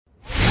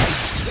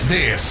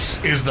This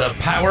is the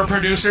Power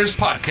Producers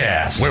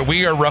Podcast, where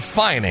we are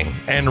refining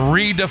and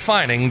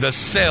redefining the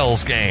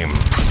sales game.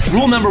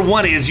 Rule number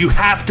one is you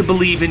have to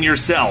believe in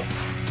yourself.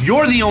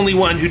 You're the only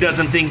one who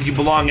doesn't think you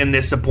belong in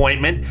this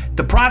appointment.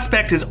 The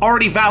prospect has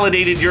already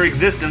validated your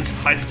existence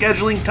by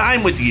scheduling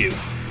time with you.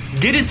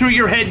 Get it through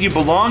your head you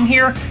belong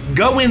here,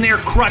 go in there,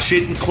 crush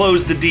it, and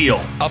close the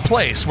deal. A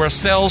place where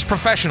sales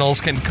professionals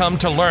can come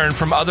to learn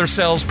from other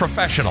sales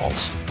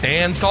professionals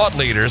and thought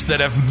leaders that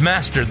have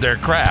mastered their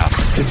craft.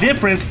 The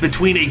difference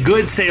between a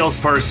good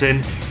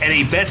salesperson and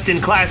a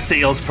best-in-class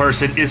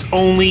salesperson is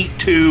only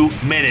 2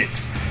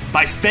 minutes.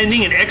 By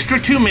spending an extra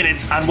 2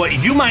 minutes on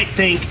what you might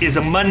think is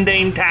a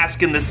mundane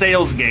task in the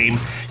sales game,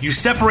 you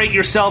separate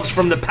yourselves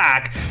from the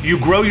pack, you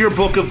grow your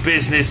book of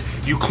business,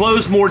 you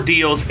close more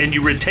deals, and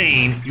you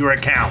retain your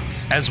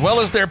accounts. As well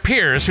as their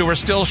peers who are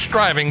still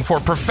striving for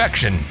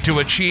perfection to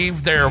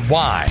achieve their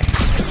why.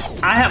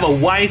 I have a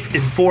wife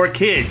and 4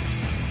 kids.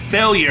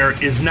 Failure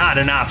is not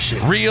an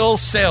option. Real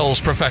sales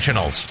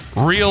professionals,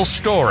 real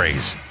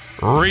stories,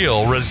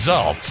 real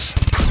results.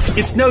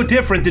 It's no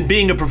different than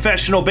being a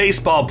professional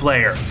baseball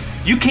player.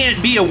 You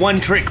can't be a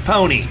one-trick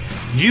pony.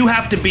 You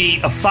have to be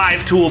a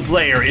 5-tool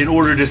player in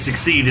order to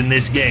succeed in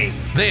this game.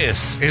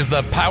 This is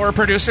the Power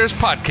Producers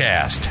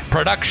Podcast,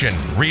 production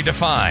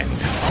redefined.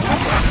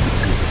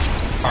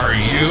 Are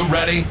you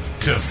ready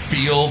to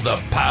feel the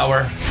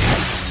power?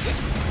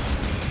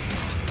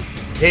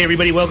 Hey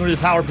everybody, welcome to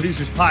the Power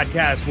Producers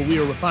Podcast, where we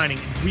are refining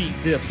and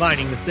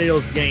redefining the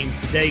sales game.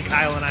 Today,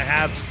 Kyle and I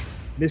have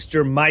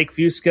Mr. Mike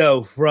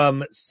Fusco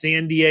from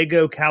San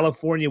Diego,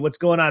 California. What's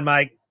going on,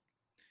 Mike?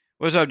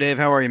 What's up, Dave?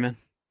 How are you, man?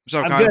 What's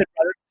up, I'm Kyle? good,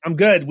 brother. I'm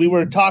good. We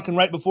were talking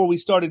right before we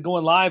started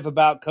going live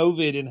about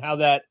COVID and how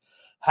that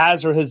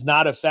has or has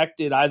not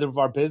affected either of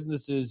our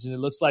businesses, and it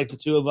looks like the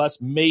two of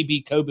us may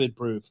be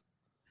COVID-proof.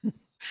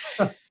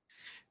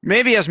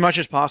 Maybe as much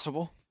as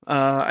possible.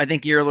 I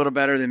think you're a little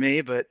better than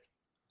me, but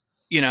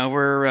you know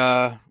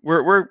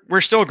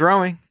we're still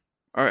growing.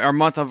 Our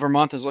month over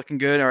month is looking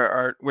good.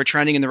 We're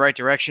trending in the right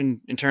direction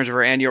in terms of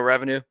our annual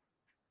revenue.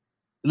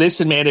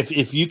 Listen, man,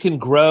 if you can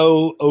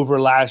grow over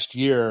last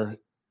year,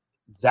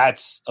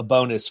 that's a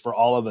bonus for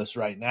all of us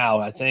right now.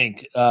 I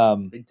think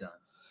Big time.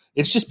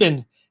 It's just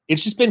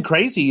been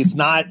crazy. It's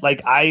not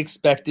like I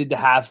expected to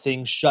have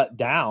things shut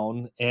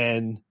down,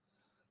 and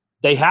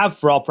they have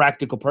for all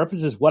practical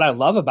purposes. What I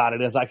love about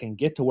it is I can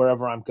get to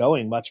wherever I'm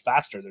going much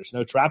faster. There's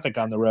no traffic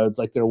on the roads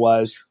like there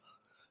was.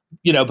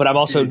 But I'm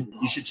also... Dude,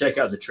 you should check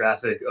out the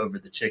traffic over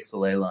the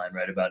Chick-fil-A line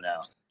right about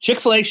now.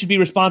 Chick-fil-A should be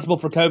responsible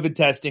for COVID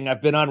testing. I've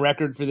been on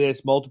record for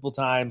this multiple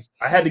times.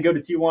 I had to go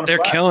to Tijuana. They're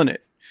killing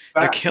it.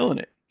 They're killing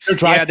it.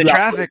 Yeah,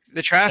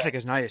 the traffic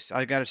is nice.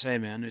 I got to say,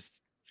 man.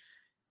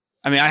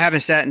 I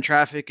haven't sat in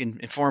traffic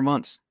in 4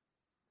 months.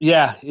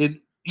 Yeah,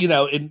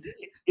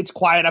 it's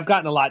quiet. I've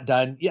gotten a lot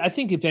done. Yeah, I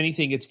think if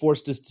anything, it's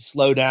forced us to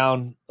slow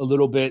down a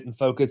little bit and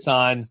focus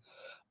on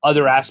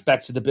other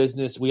aspects of the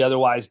business we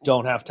otherwise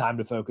don't have time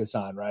to focus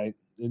on, right?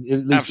 At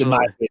least Absolutely. in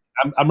my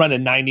opinion. I'm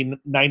running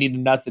 90 to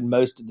nothing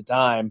most of the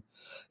time.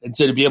 And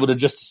so to be able to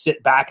just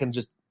sit back and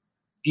just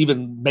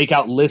even make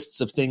out lists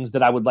of things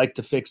that I would like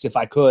to fix if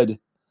I could,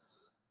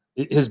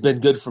 it has been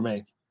good for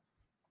me.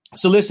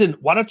 So listen,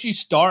 why don't you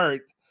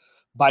start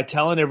by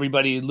telling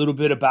everybody a little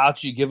bit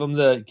about you, give them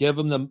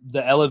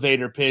the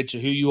elevator pitch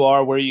of who you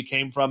are, where you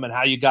came from, and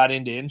how you got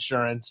into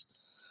insurance.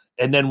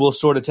 And then we'll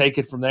sort of take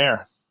it from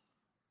there.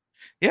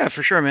 Yeah,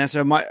 for sure, man.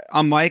 So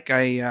I'm Mike.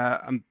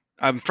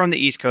 I'm from the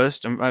East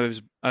Coast.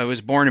 I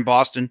was born in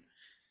Boston,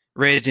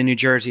 raised in New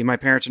Jersey. My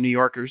parents are New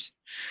Yorkers.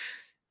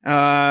 Grew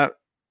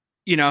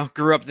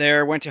up there.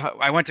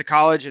 I went to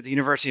college at the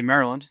University of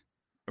Maryland,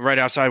 right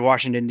outside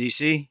Washington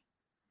D.C.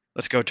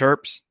 Let's go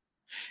Terps.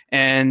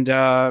 And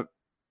had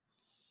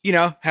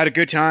a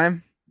good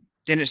time.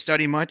 Didn't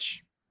study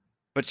much,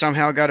 but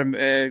somehow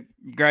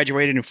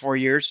graduated in 4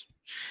 years.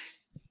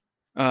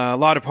 A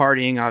lot of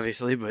partying,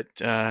 obviously, but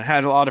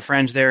had a lot of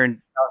friends there. And,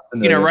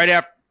 right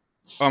after...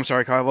 Oh, I'm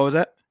sorry, Kyle. What was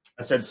that?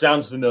 I said,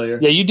 sounds familiar.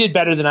 Yeah, you did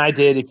better than I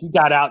did. If you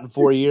got out in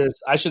 4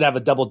 years, I should have a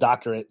double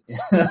doctorate.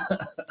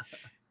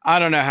 I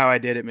don't know how I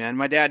did it, man.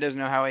 My dad doesn't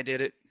know how I did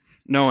it.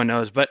 No one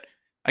knows. But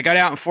I got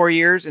out in 4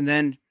 years and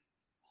then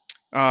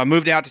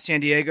moved out to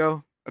San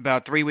Diego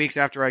about 3 weeks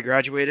after I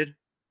graduated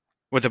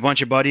with a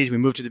bunch of buddies. We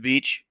moved to the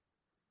beach.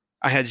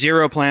 I had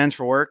zero plans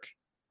for work.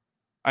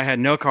 I had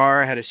no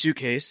car. I had a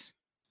suitcase.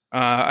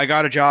 I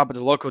got a job at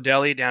the local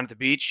deli down at the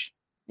beach.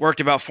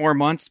 Worked about 4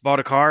 months, bought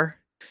a car,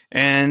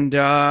 and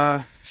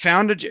I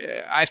found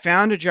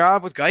a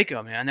job with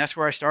Geico, man. That's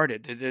where I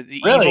started. The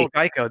Really? Evil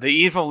Geico, the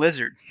evil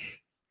lizard.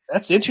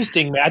 That's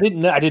interesting, man.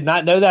 I did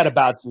not know that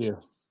about you.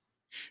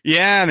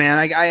 Yeah, man.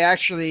 I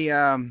actually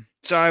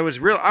so I was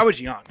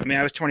young.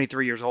 I was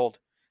 23 years old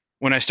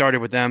when I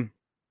started with them.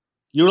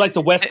 You were like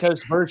the West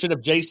Coast version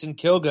of Jason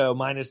Kilgo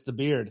minus the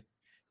beard.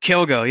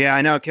 Kilgo, yeah,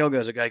 I know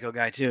Kilgo's a Geico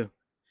guy too.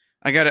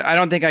 I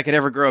don't think I could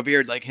ever grow a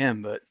beard like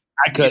him, but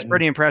I couldn't. he's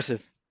pretty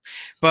impressive.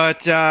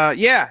 But so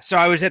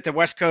I was at the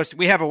West Coast.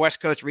 We have a West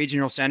Coast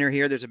regional center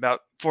here. There's about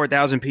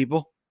 4,000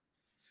 people.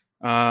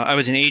 I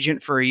was an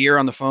agent for a year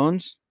on the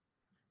phones.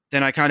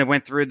 Then I kind of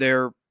went through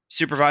their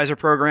supervisor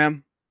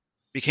program,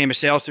 became a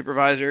sales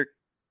supervisor.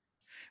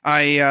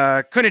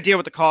 I couldn't deal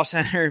with the call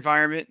center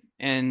environment,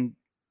 and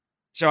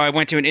so I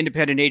went to an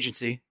independent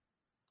agency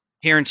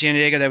here in San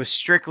Diego that was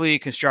strictly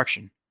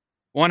construction,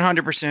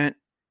 100%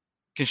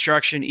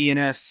 construction,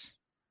 E&S.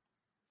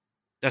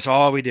 That's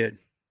all we did.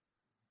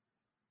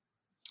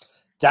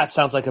 That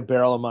sounds like a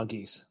barrel of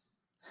monkeys.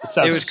 It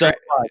sounds It was so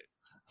fun.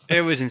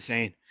 It was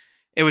insane.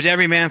 It was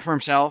every man for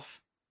himself,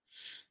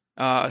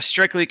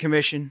 strictly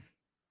commission.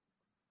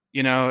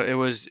 You know, it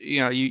was,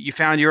 you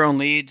found your own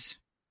leads,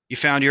 you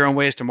found your own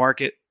ways to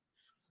market,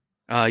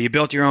 you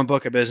built your own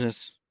book of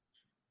business,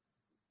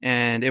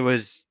 and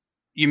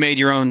you made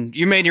your own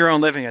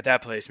living at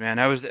that place, man.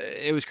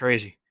 It was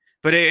crazy,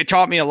 but it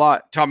taught me a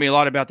lot. Taught me a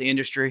lot about the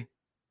industry.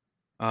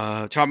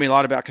 Taught me a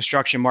lot about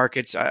construction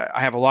markets.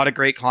 I have a lot of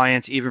great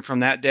clients, even from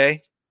that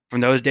day.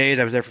 From those days,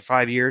 I was there for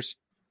 5 years.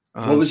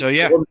 What was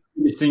the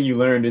biggest thing you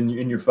learned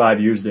in your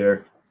 5 years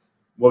there?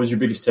 What was your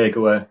biggest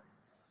takeaway?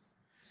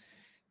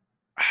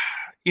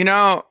 You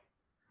know,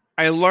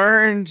 I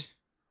learned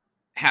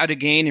how to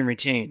gain and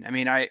retain. I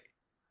mean,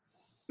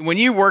 when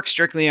you work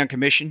strictly on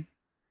commission,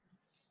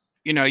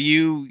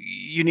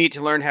 you need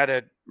to learn how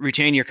to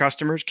retain your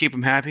customers, keep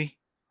them happy.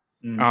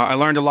 I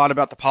learned a lot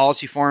about the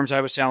policy forms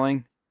I was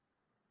selling.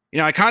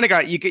 I kind of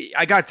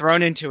I got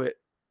thrown into it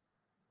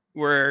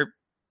where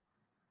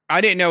I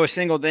didn't know a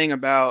single thing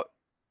about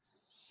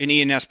an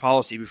E&S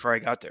policy before I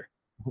got there.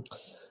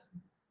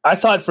 I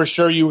thought for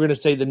sure you were going to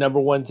say the number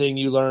one thing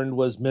you learned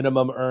was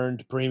minimum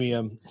earned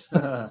premium.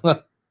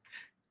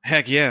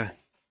 Heck yeah.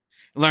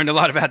 Learned a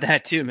lot about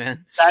that too,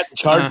 man. That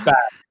chargeback.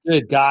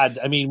 Good God.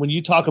 I mean, when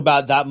you talk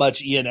about that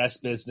much E&S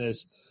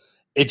business,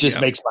 it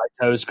just makes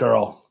my toes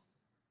curl.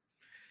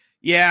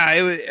 Yeah,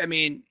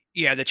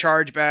 the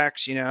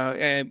chargebacks,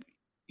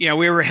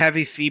 we were a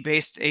heavy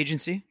fee-based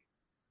agency.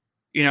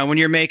 When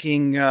you're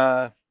making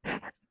 40%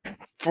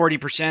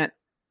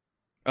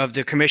 of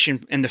the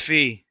commission and the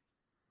fee,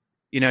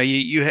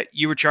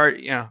 you were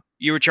charging. I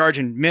was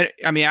charging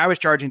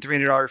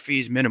 $300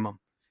 fees minimum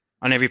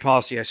on every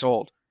policy I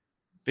sold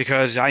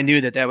because I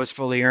knew that was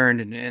fully earned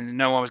and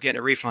no one was getting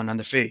a refund on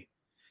the fee.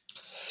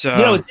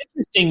 So it's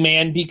interesting,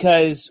 man,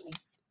 because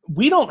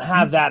we don't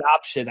have that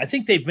option. I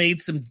think they've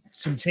made some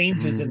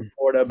changes in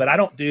Florida, but I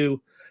don't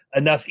do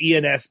enough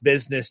E&S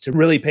business to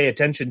really pay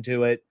attention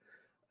to it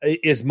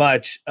as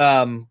much.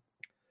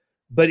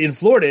 But in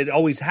Florida, it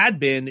always had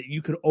been that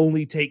you could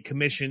only take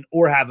commission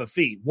or have a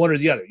fee, one or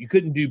the other. You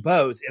couldn't do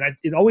both. And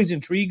it always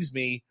intrigues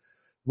me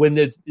when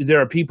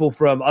there are people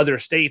from other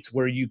states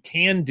where you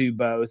can do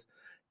both.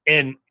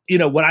 And,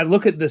 when I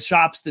look at the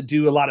shops that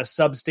do a lot of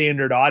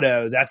substandard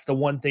auto, that's the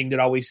one thing that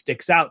always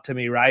sticks out to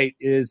me, right,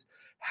 is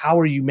how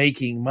are you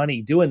making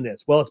money doing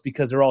this? Well, it's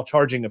because they're all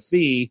charging a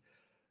fee,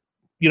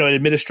 an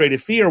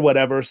administrative fee or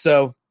whatever.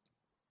 So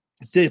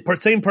the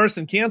same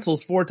person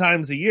cancels 4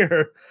 times a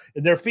year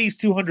and their fee's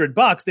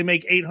 $200. They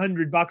make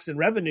 $800 in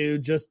revenue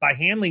just by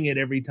handling it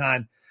every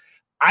time.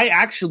 I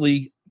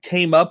actually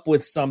came up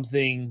with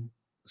something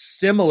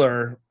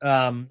similar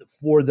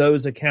for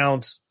those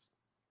accounts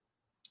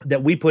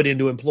that we put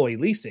into employee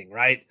leasing,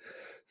 right?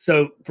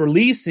 So for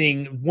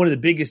leasing, one of the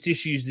biggest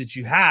issues that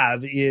you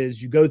have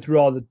is you go through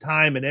all the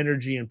time and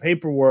energy and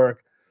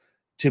paperwork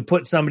to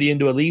put somebody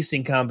into a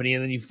leasing company,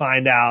 and then you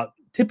find out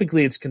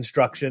typically it's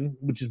construction,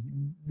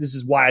 this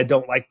is why I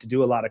don't like to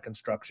do a lot of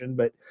construction,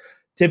 but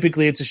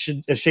typically it's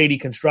a shady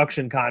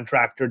construction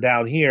contractor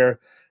down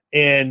here,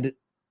 and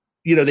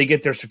they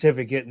get their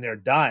certificate and they're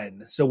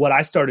done. So what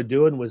I started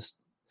doing was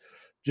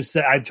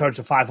I charged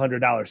a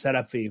 $500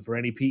 setup fee for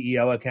any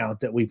PEO account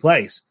that we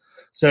place.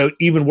 So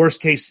even worst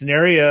case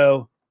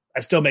scenario, I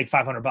still make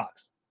 $500.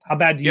 How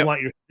bad do you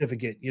want your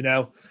certificate?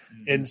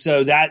 And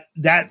so that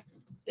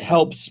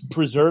helps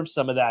preserve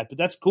some of that. But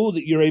that's cool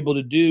that you're able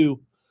to do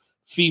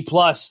fee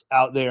plus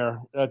out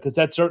there because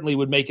that certainly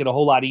would make it a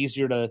whole lot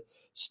easier to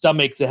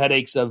stomach the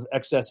headaches of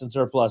excess and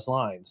surplus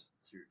lines.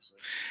 Seriously.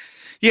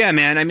 Yeah,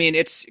 man. I mean,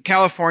 it's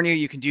California.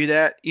 You can do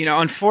that.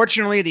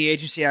 Unfortunately, the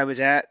agency I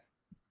was at,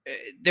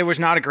 there was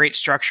not a great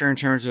structure in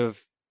terms of,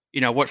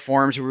 what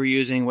forms we were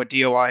using, what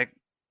DOI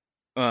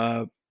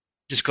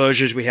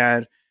disclosures we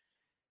had.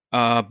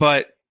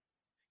 But,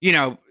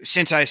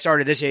 since I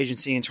started this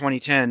agency in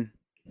 2010,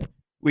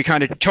 we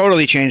kind of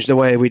totally changed the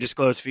way we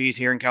disclose fees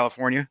here in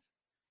California.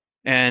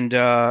 And,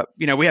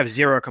 we have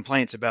zero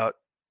complaints about.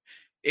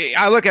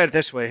 I look at it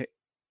this way.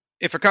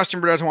 If a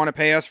customer doesn't want to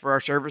pay us for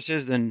our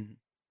services, then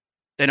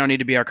they don't need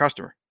to be our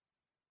customer.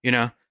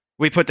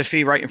 We put the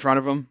fee right in front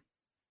of them.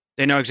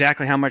 They know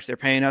exactly how much they're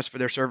paying us for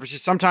their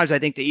services. Sometimes I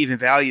think they even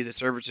value the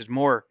services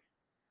more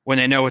when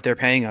they know what they're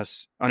paying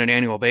us on an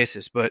annual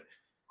basis. But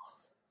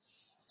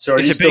so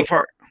it's a big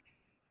part.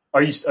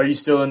 Are you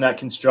still in that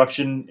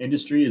construction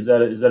industry? Is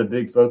that a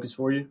big focus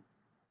for you?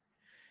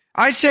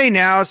 I'd say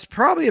now it's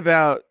probably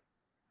about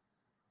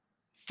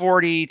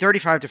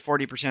 35 to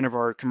 40% of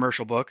our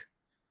commercial book.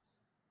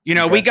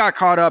 We got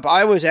caught up.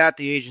 I was at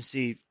the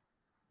agency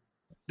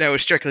that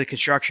was strictly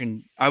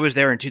construction. I was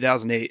there in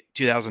 2008,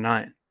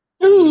 2009.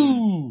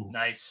 Ooh,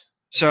 nice.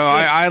 So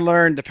I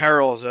learned the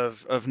perils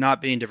of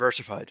not being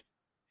diversified.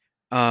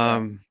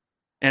 And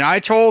I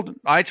told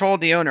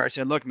the owner, I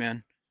said, look,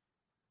 man,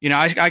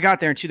 I got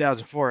there in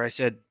 2004. I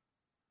said,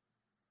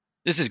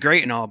 this is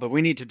great and all, but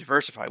we need to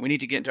diversify. We need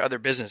to get into other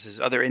businesses,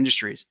 other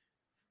industries.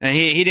 And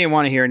he didn't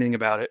want to hear anything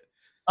about it.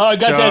 Oh, I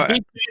got that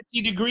big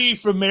fancy degree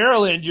from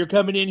Maryland. You're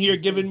coming in here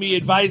giving me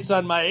advice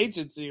on my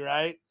agency,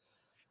 right?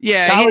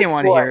 Yeah, college he didn't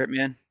want to boy. hear it,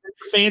 man.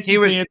 Fancy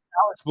college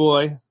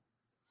boy.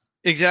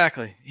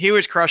 Exactly. He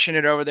was crushing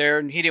it over there,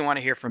 and he didn't want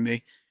to hear from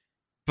me.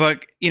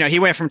 But, he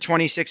went from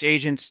 26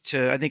 agents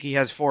to, I think he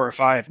has 4 or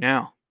 5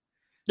 now.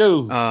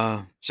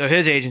 No. So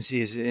his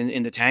agency is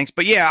in the tanks.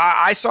 But yeah,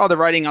 I saw the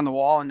writing on the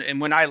wall,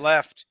 and when I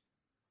left,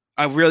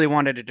 I really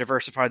wanted to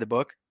diversify the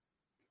book.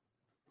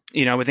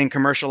 Within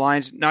commercial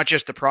lines, not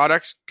just the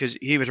products, because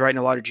he was writing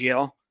a lot of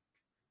GL,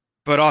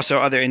 but also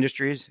other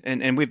industries,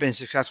 and we've been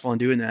successful in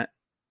doing that,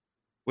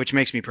 which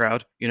makes me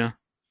proud.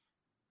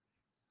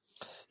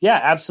 Yeah,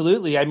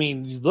 absolutely. I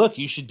mean, look,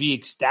 you should be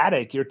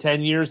ecstatic. You're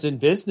 10 years in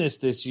business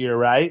this year,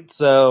 right?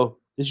 So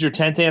this is your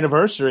 10th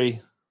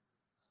anniversary.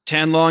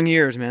 10 long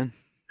years, man.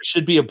 It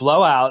should be a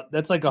blowout.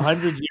 That's like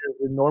 100 years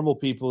in normal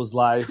people's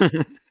life.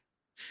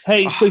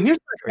 Hey, so here's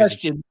my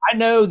question. I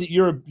know that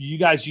you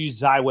guys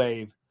use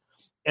Zywave,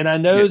 and I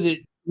know that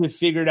you've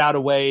figured out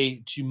a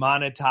way to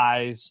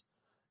monetize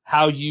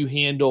how you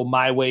handle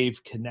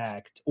MyWave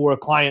Connect or a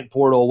client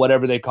portal,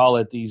 whatever they call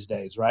it these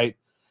days, right?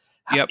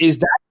 Yep. Is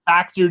that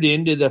factored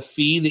into the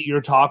fee that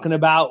you're talking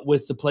about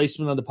with the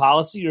placement of the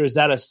policy, or is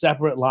that a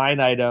separate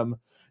line item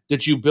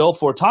that you bill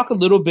for? Talk a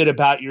little bit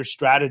about your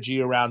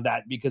strategy around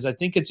that, because I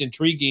think it's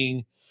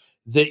intriguing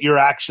that you're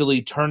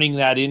actually turning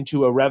that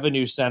into a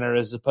revenue center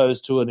as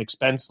opposed to an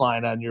expense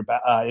line on your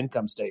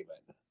income statement.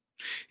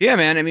 Yeah,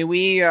 man. I mean,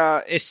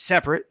 it's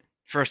separate.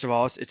 First of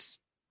all,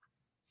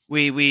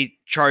 we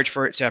charge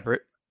for it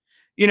separate.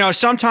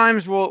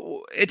 Sometimes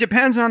it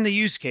depends on the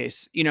use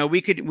case.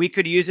 We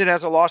could use it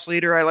as a loss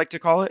leader, I like to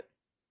call it.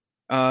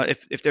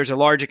 If there's a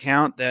large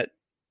account that,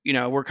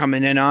 we're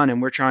coming in on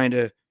and we're trying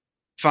to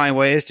find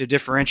ways to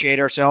differentiate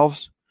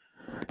ourselves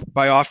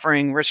by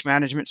offering risk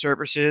management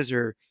services,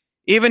 or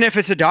even if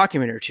it's a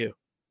document or two,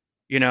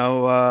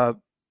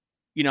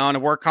 on a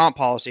work comp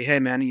policy. Hey,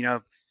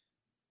 man,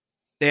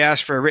 they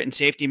ask for a written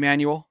safety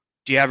manual.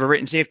 Do you have a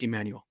written safety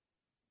manual?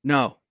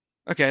 No.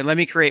 Okay, let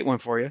me create one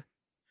for you.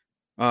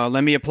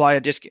 Let me apply a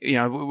discount.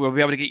 We'll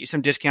be able to get you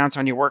some discounts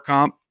on your work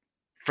comp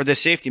for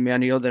this safety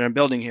manual that I'm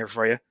building here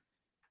for you. I'm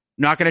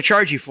not going to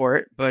charge you for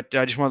it, but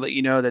I just want to let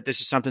you know that this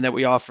is something that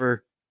we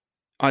offer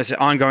as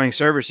ongoing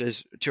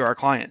services to our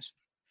clients.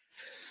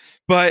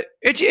 But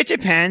it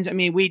depends. I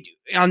mean,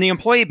 on the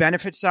employee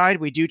benefit side,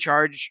 we do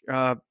charge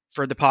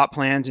for the POP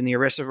plans and the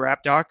ERISA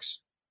wrap docs.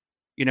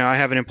 I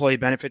have an employee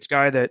benefits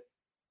guy that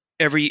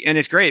and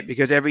it's great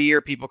because every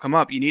year people come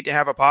up, you need to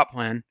have a POP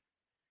plan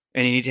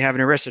and you need to have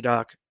an ERISA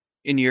doc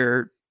in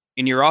your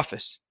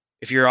office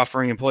if you're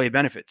offering employee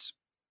benefits.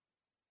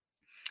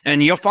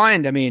 And you'll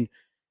find, I mean,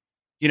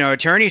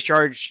 attorneys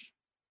charge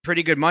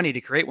pretty good money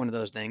to create one of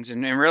those things,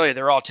 and really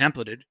they're all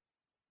templated.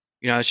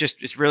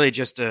 It's really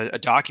just a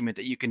document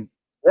that you can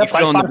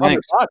fill in the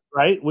blanks,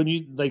 right? When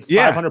you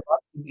 $500,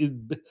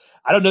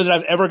 I don't know that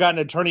I've ever gotten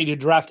an attorney to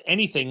draft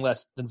anything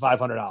less than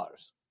 $500.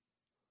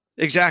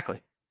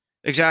 Exactly.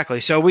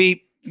 So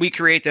we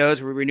create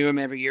those, we renew them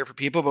every year for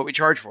people, but we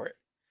charge for it.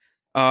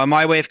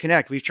 MyWave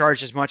Connect, we've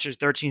charged as much as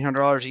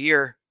 $1,300 a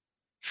year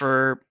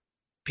for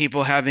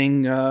people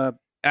having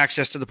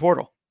access to the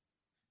portal.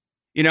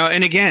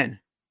 And again,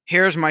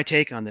 here's my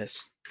take on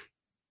this.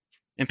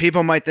 And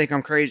people might think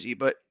I'm crazy,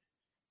 but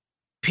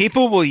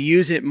people will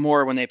use it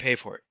more when they pay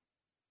for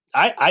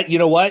it. You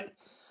know what?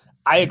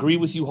 I agree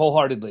with you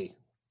wholeheartedly.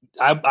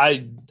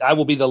 I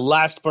will be the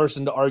last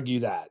person to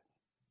argue that.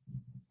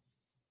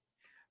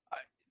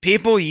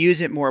 People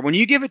use it more when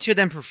you give it to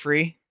them for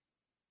free.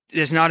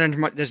 There's not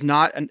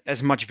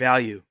as much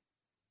value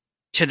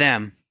to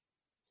them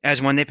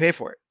as when they pay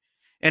for it.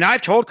 And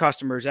I've told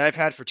customers that I've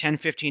had for 10,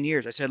 15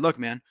 years, I said, look,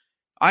 man,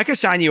 I could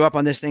sign you up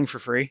on this thing for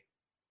free,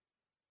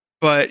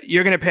 but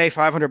you're going to pay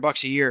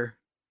 $500 a year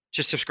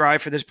to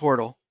subscribe for this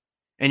portal.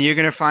 And you're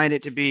going to find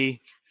it to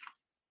be,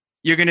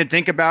 you're going to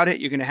think about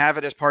it. You're going to have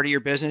it as part of your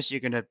business.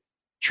 You're going to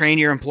train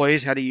your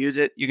employees how to use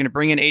it. You're going to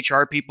bring in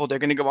HR people. They're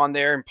going to go on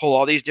there and pull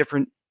all these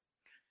different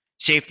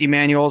safety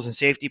manuals and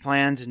safety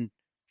plans, and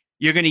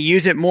you're going to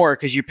use it more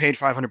because you paid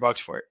 $500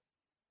 for it.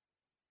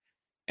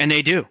 And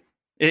they do.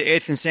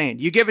 It's insane.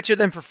 You give it to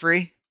them for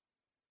free,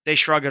 they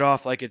shrug it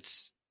off like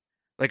it's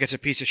a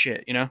piece of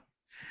shit,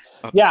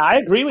 Yeah, I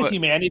agree with you,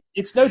 man.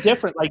 It's no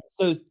different. Like,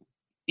 so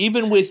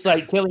even with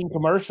like Killing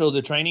Commercial,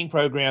 the training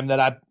program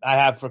that I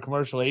have for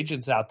commercial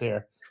agents out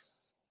there,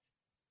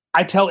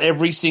 I tell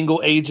every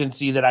single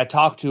agency that I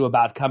talk to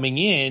about coming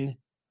in,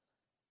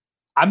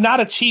 I'm not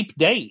a cheap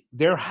date.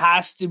 There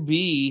has to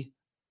be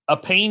a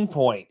pain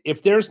point.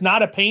 If there's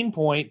not a pain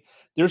point,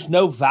 there's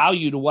no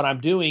value to what I'm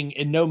doing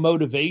and no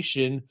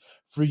motivation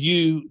for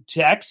you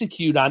to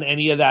execute on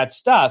any of that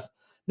stuff.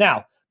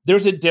 Now,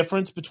 there's a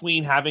difference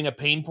between having a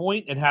pain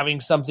point and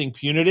having something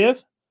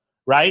punitive.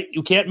 right?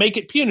 You can't make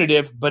it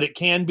punitive, but it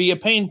can be a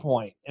pain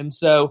point. And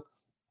so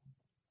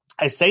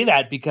I say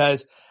that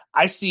because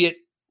I see it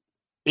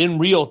in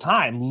real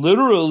time.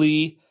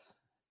 Literally,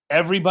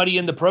 everybody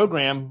in the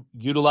program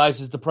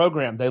utilizes the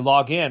program. They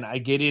log in. I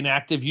get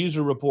inactive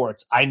user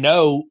reports. I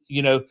know,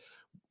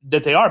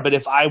 that they are. But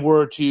if I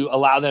were to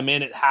allow them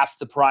in at half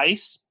the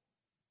price,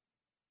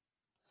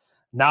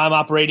 now I'm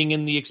operating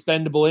in the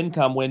expendable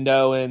income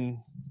window and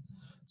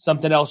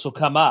something else will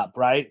come up,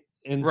 right?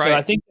 And so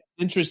I think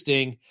it's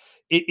interesting.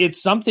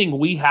 It's something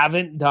we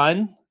haven't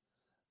done,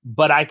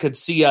 but I could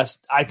see us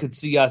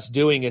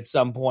doing at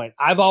some point.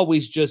 I've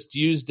always just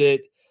used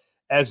it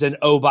as an,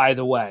 oh, by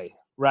the way,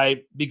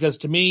 right? Because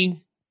to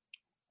me,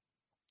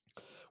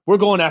 we're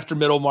going after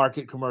middle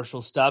market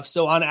commercial stuff.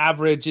 So on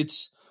average,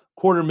 it's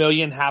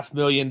 $250,000,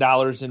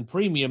 $500,000 in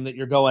premium that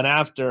you're going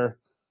after.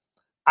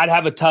 I'd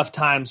have a tough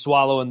time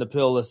swallowing the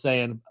pill of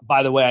saying,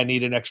 by the way, I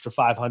need an extra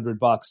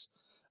 $500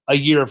 a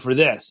year for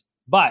this.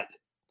 But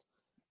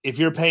if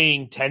you're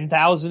paying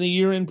 $10,000 a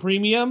year in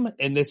premium,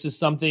 and this is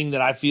something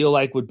that I feel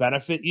like would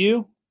benefit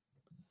you,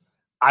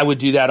 I would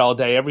do that all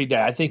day, every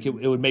day. I think it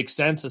would make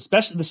sense,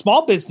 especially the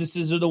small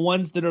businesses are the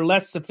ones that are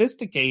less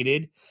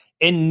sophisticated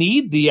and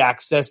need the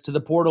access to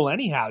the portal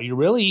anyhow. You're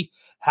really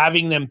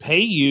having them pay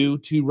you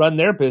to run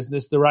their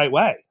business the right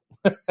way.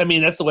 I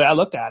mean, that's the way I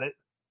look at it.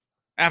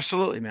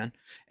 Absolutely, man.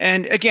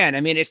 And again,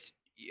 I mean,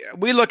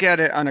 we look at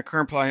it on a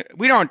current client.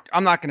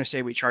 I'm not going to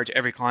say we charge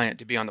every client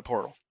to be on the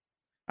portal.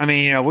 I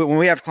mean, when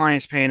we have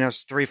clients paying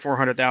us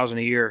 $300,000-$400,000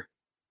 a year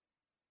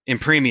in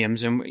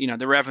premiums, and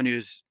the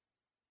revenue's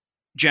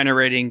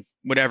generating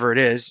whatever it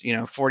is,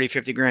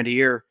 $40,000-$50,000 a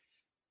year,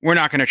 we're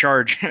not going to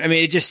charge. I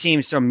mean, it just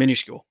seems so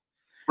minuscule.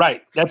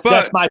 Right. That's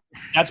why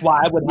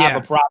I would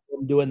have a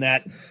problem doing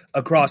that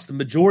across the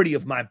majority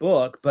of my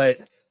book. But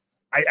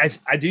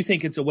I do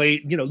think it's a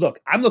way. Look,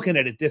 I'm looking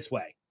at it this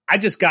way. I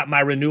just got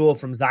my renewal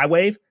from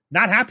Zywave.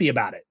 Not happy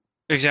about it.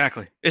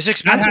 Exactly. It's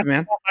expensive,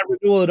 man. About my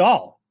renewal at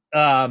all.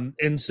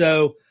 And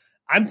so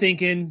I'm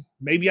thinking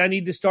maybe I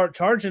need to start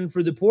charging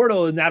for the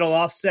portal, and that'll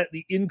offset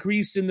the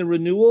increase in the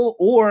renewal.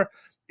 Or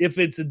if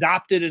it's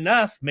adopted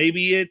enough,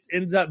 maybe it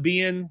ends up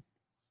being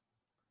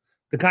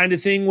the kind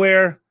of thing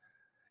where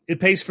it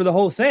pays for the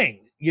whole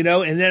thing,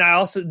 And then I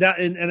also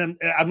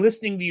I'm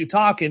listening to you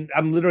talk, and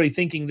I'm literally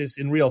thinking this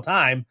in real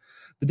time.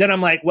 But then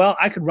I'm like, well,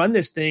 I could run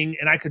this thing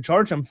and I could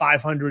charge them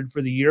 $500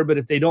 for the year. But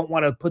if they don't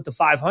want to put the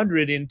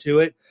 $500 into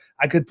it,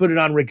 I could put it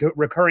on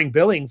recurring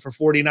billing for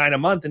 $49 a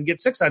month and get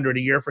 $600 a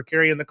year for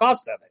carrying the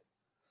cost of it.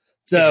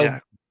 So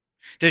exactly.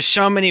 There's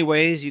so many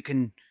ways you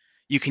can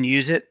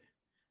use it.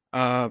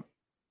 And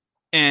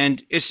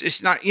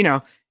it's not,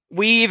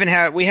 we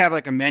have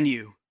like a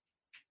menu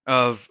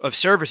of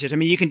services. I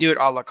mean, you can do it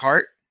a la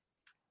carte,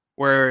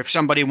 where if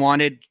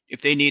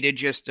they needed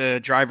just a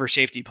driver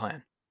safety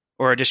plan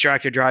or a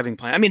distracted driving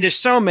plan. I mean, there's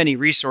so many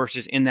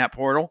resources in that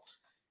portal,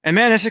 and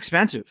man, it's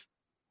expensive.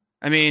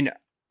 I mean,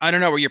 I don't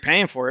know what you're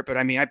paying for it, but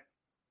I mean,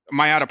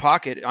 my out of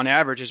pocket on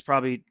average is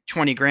probably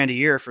 $20,000 a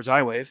year for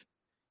Zywave,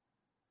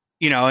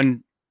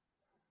 and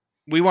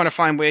we want to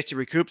find ways to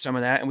recoup some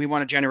of that, and we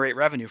want to generate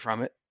revenue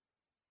from it.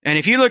 And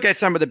if you look at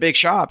some of the big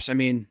shops, I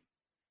mean,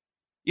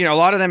 a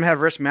lot of them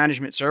have risk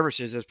management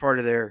services as part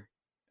of their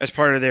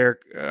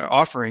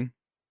offering,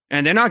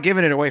 and they're not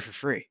giving it away for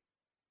free.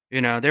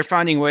 They're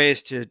finding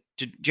ways to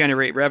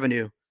generate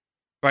revenue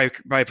by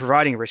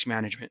providing risk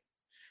management,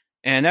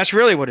 and that's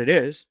really what it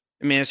is.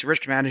 I mean, it's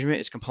risk management,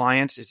 it's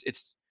compliance,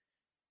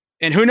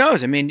 and who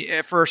knows? I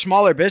mean, for a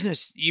smaller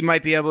business, you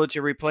might be able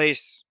to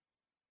replace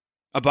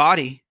a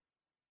body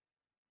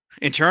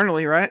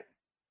internally, right?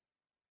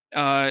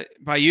 By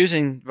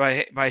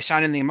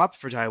signing them up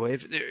for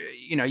Zywave,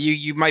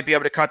 you might be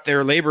able to cut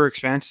their labor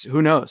expense.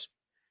 Who knows?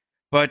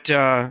 But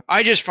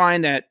I just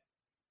find that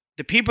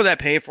the people that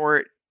pay for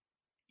it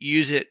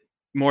use it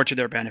more to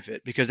their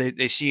benefit because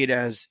they see it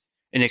as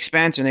an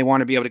expense and they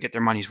want to be able to get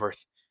their money's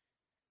worth.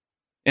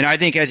 And I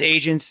think as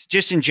agents,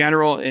 just in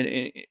general,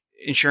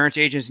 insurance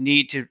agents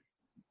need to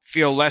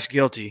feel less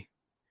guilty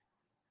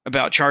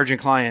about charging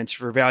clients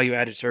for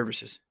value-added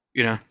services.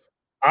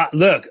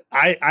 Look,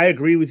 I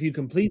agree with you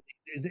completely.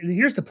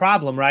 Here's the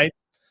problem, right?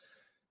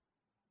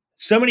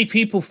 So many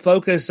people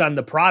focus on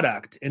the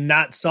product and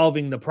not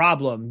solving the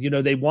problem.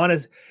 They want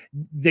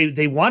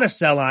to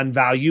sell on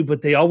value,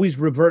 but they always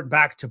revert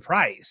back to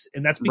price.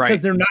 And that's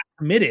because they're not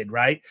committed,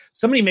 right?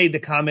 Somebody made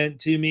the comment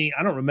to me.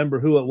 I don't remember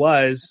who it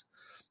was,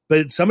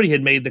 but somebody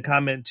had made the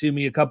comment to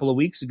me a couple of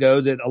weeks ago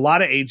that a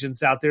lot of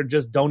agents out there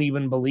just don't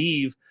even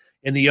believe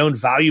in the own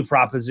value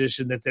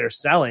proposition that they're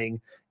selling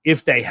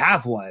if they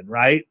have one,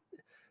 right?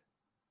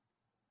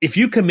 If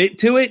you commit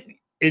to it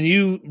and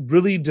you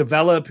really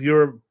develop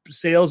your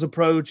sales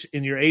approach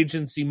and your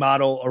agency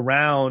model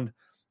around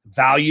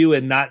value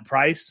and not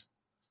price,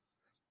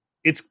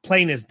 it's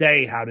plain as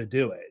day how to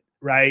do it,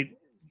 right?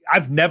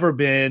 I've never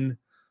been,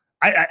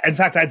 in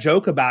fact, I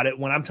joke about it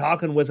when I'm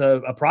talking with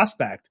a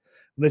prospect.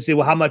 When they say,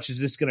 well, how much is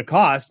this going to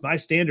cost? My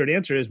standard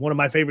answer is one of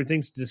my favorite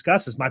things to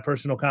discuss is my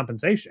personal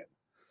compensation.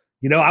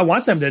 I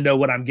want them to know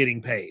what I'm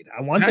getting paid.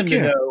 I want them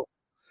to know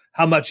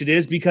how much it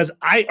is because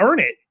I earn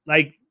it.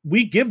 Like,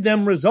 we give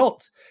them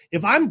results.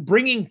 If I'm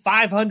bringing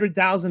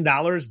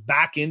 $500,000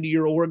 back into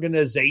your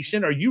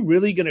organization, are you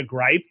really going to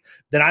gripe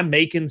that I'm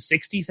making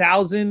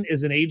 $60,000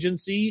 as an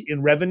agency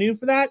in revenue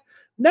for that?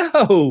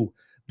 No,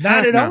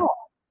 not at all.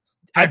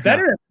 I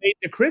better have made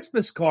the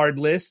Christmas card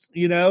list,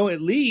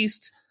 at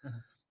least,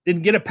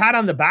 than get a pat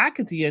on the back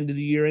at the end of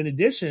the year in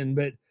addition.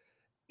 But,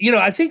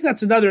 I think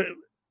that's another,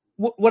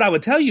 what I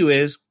would tell you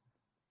is,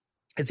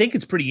 I think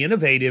it's pretty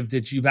innovative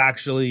that you've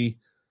actually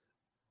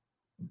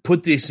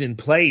put this in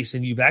place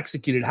and you've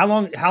executed. How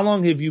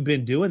long have you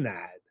been doing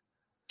that?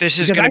 This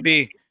is going to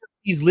be.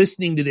 He's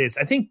listening to this.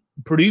 I think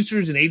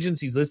producers and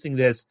agencies listening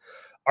to this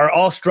are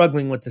all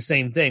struggling with the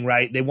same thing,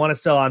 right? They want to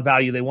sell on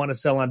value.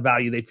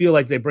 They feel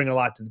like they bring a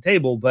lot to the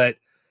table, but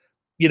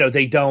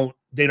they don't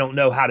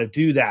know how to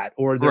do that,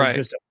 or they're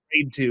just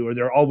afraid to, or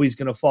they're always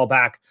going to fall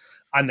back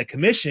on the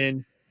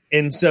commission.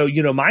 And so,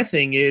 my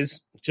thing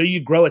is, so you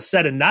grow a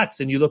set of nuts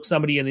and you look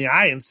somebody in the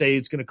eye and say,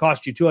 it's going to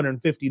cost you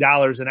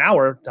 $250 an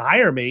hour to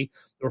hire me,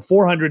 or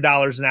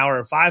 $400 an hour,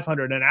 or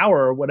 $500 an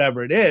hour, or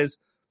whatever it is.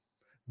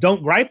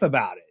 Don't gripe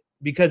about it.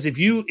 Because if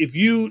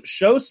you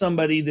show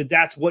somebody that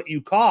that's what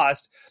you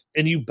cost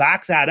and you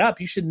back that up,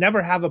 you should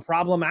never have a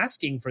problem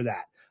asking for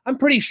that. I'm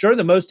pretty sure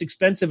the most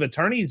expensive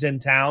attorneys in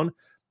town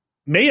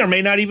may or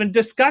may not even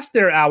discuss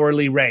their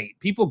hourly rate.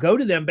 People go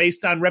to them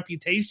based on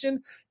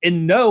reputation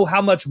and know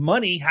how much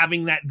money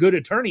having that good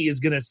attorney is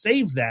going to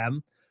save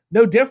them.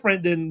 No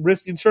different than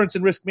insurance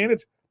and risk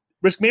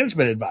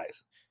management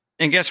advice.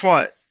 And guess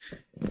what?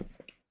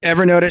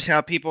 Ever notice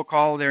how people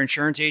call their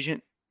insurance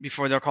agent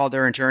before they'll call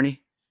their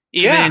attorney?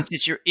 Even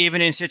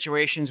in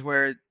situations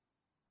where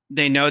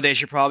they know they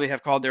should probably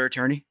have called their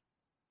attorney.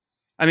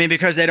 I mean,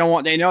 because they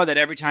know that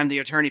every time the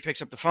attorney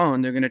picks up the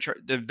phone, they're going to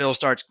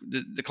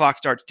the clock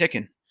starts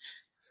ticking.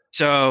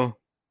 So,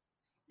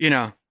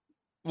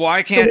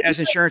 why can't, as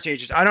insurance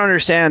agents, I don't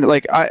understand.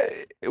 Like,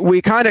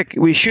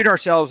 we shoot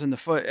ourselves in the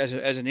foot as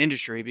an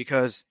industry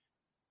because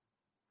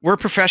we're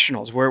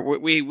professionals.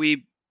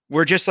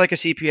 We're just like a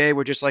CPA.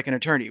 We're just like an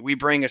attorney. We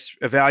bring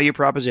a value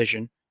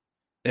proposition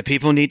that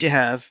people need to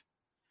have.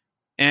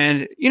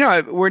 And,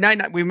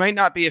 we might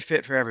not be a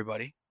fit for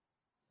everybody.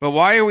 But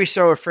why are we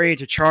so afraid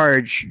to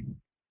charge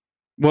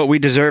what we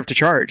deserve to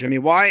charge? I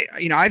mean, why?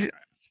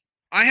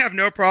 I have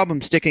no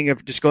problem sticking a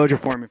disclosure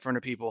form in front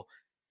of people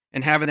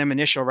and having them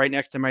initial right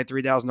next to my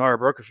 $3,000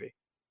 broker fee,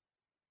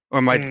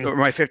 or my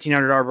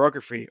 $1,500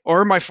 broker fee,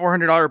 or my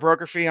 $400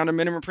 broker fee on a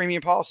minimum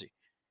premium policy.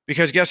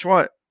 Because guess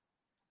what?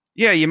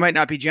 Yeah, you might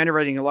not be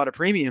generating a lot of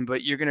premium,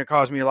 but you're going to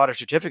cause me a lot of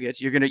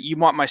certificates. You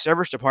want my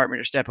service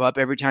department to step up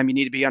every time you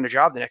need to be on the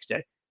job the next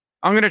day.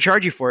 I'm going to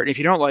charge you for it. And if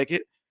you don't like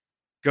it,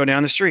 go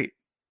down the street.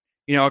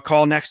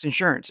 Call Next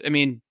Insurance. I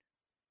mean,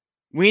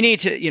 we need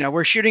to,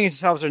 we're shooting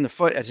ourselves in the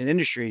foot as an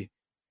industry.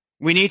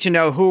 We need to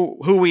know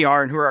who we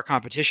are and who our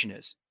competition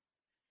is.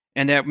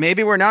 And that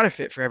maybe we're not a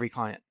fit for every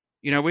client.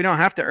 We don't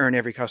have to earn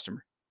every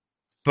customer.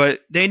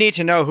 But they need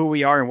to know who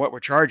we are and what we're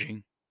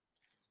charging.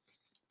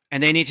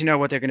 And they need to know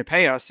what they're going to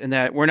pay us, and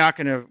that we're not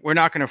going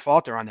to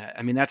falter on that.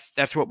 I mean,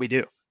 that's what we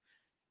do.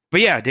 But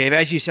yeah, Dave,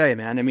 as you say,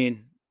 man, I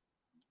mean,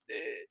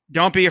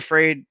 don't be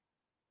afraid.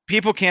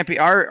 People can't be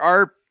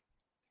our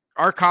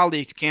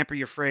colleagues can't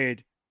be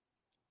afraid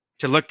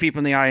to look people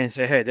in the eye and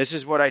say, hey, this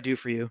is what I do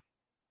for you,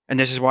 and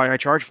this is why I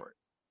charge for it.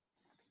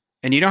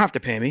 And you don't have to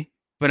pay me,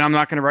 but I'm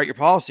not going to write your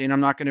policy, and I'm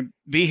not going to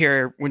be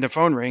here when the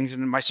phone rings,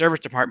 and my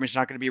service department's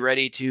not going to be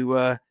ready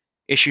to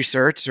issue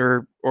certs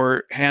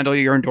or handle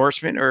your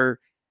endorsement or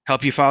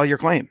help you file your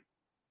claim.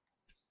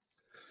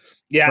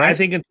 Yeah, right? I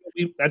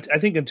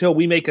think until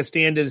we make a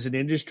stand as an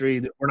industry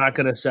that we're not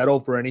going to settle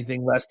for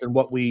anything less than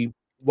what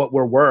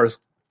we're worth,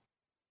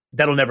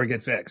 that'll never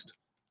get fixed.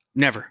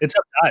 Never. It's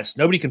up to us.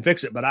 Nobody can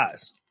fix it but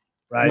us,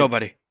 right?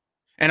 Nobody.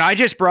 And I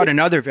just brought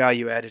another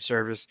value-added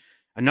service,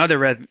 another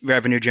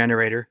revenue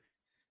generator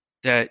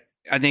that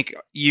I think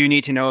you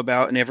need to know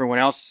about, and everyone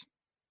else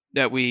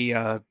that we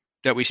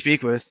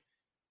speak with.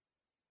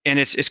 And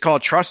it's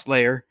called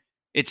TrustLayer.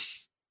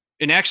 It's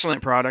an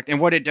excellent product, and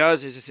what it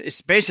does is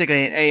it's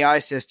basically an AI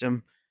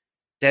system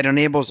that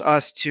enables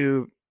us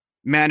to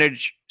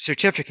manage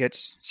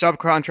certificates,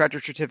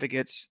 subcontractor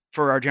certificates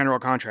for our general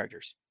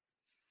contractors.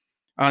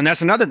 And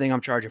that's another thing I'm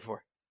charging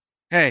for.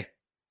 Hey,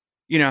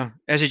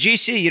 as a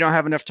GC, you don't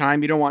have enough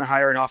time. You don't want to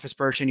hire an office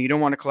person. You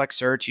don't want to collect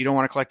certs. You don't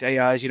want to collect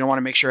AIs. You don't want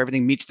to make sure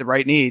everything meets the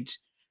right needs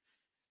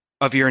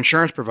of your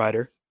insurance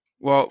provider.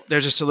 Well,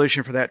 there's a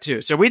solution for that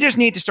too. So we just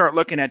need to start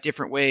looking at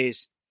different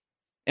ways.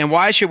 And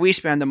why should we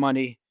spend the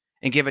money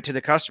and give it to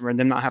the customer and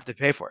then not have to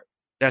pay for it?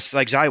 That's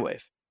like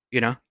Xywave,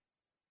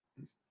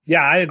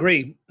 Yeah, I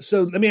agree.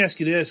 So let me ask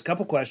you this,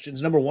 couple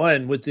questions. Number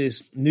one, with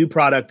this new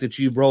product that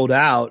you've rolled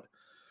out,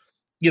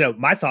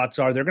 my thoughts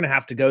are they're going to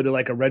have to go to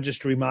like a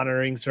registry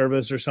monitoring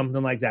service or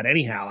something like that.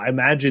 Anyhow, I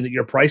imagine that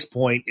your price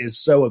point is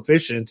so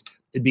efficient.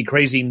 It'd be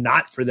crazy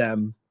not for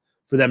them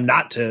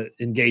not to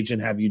engage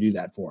and have you do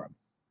that for them.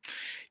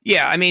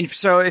 Yeah. I mean,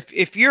 so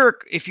if you're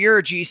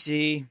a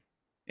GC,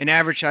 an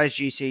average size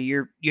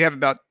GC, you have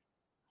about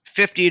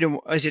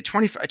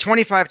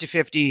 25 to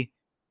 50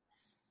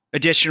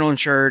 additional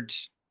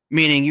insureds,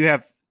 meaning you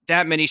have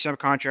that many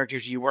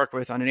subcontractors you work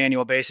with on an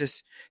annual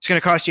basis. It's going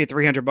to cost you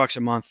 $300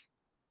 a month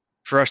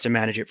for us to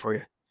manage it for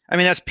you. I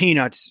mean, that's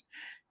peanuts.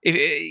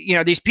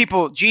 If these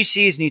people,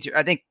 GCs need to,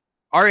 I think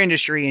our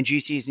industry and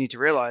GCs need to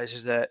realize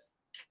is that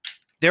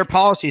their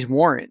policies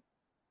warrant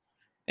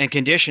and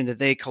condition that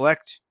they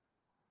collect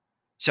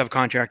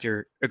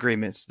subcontractor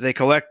agreements. They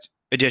collect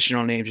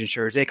additional names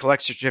insureds. They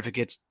collect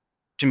certificates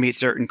to meet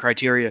certain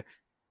criteria,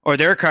 or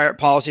their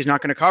policy is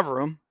not going to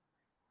cover them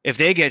if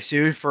they get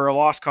sued for a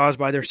loss caused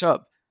by their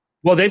sub.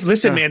 Well, they've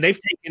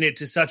taken it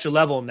to such a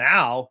level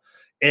now,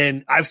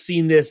 and I've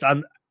seen this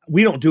on.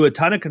 We don't do a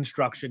ton of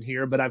construction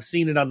here, but I've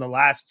seen it on the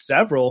last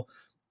several.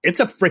 It's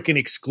a freaking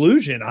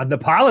exclusion on the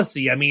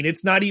policy. I mean,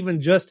 it's not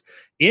even just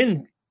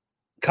in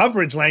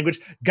coverage language.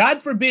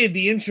 God forbid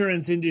the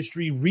insurance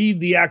industry read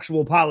the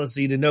actual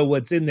policy to know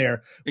what's in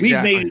there. Exactly.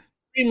 We've made it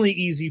extremely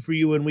easy for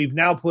you, and we've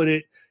now put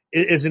it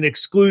as an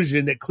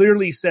exclusion that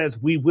clearly says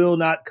we will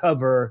not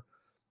cover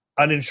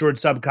uninsured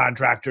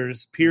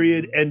subcontractors,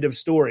 period, end of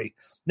story.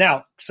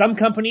 Now, some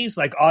companies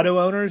like auto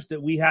owners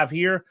that we have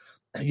here,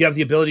 you have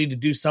the ability to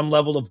do some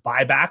level of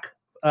buyback.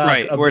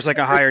 Right, where it's like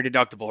a higher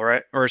deductible,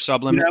 right? Or a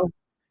sublimit.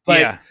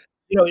 But,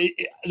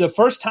 the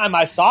first time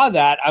I saw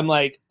that, I'm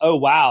like, oh,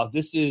 wow,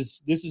 this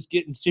is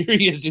getting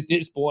serious at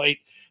this point.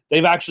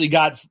 They've actually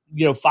got,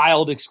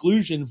 filed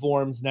exclusion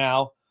forms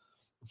now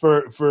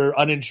for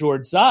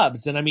uninsured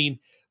subs. And I mean,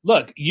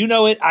 look, you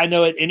know it, I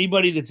know it.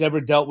 Anybody that's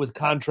ever dealt with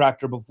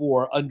contractor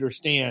before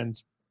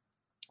understands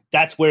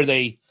that's where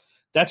they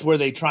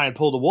try and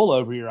pull the wool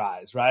over your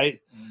eyes,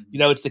 right?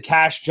 Mm-hmm. It's the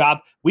cash job.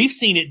 We've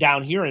seen it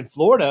down here in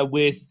Florida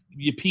with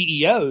your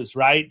PEOs,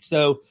 right?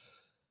 So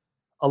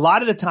a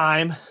lot of the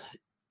time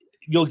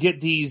you'll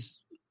get these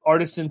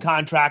artisan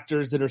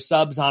contractors that are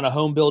subs on a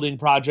home building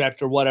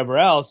project or whatever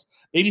else.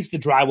 Maybe it's the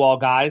drywall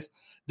guys.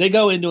 They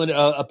go into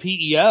a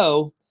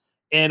PEO,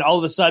 and all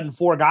of a sudden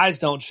 4 guys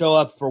don't show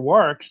up for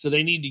work, so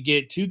they need to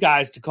get 2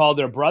 guys to call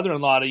their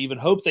brother-in-law to even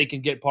hope they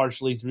can get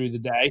partially through the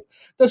day.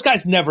 Those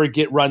guys never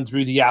get run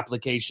through the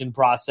application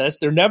process.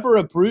 They're never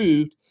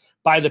approved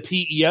by the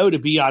PEO to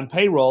be on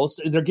payrolls.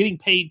 They're getting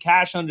paid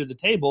cash under the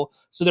table,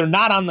 so they're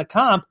not on the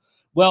comp.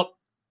 Well,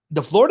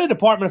 the Florida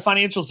Department of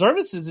Financial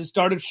Services has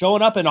started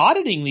showing up and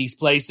auditing these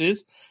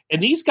places,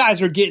 and these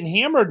guys are getting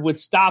hammered with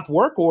stop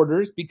work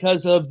orders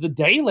because of the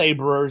day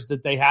laborers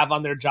that they have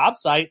on their job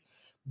site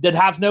that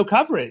have no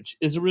coverage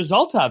as a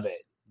result of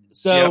it.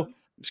 So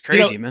it's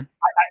crazy, man.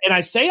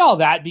 I say all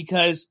that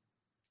because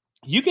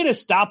you get a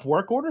stop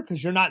work order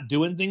because you're not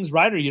doing things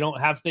right, or you don't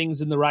have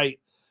things in the right,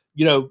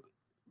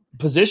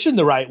 position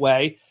the right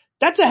way.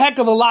 That's a heck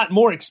of a lot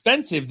more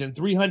expensive than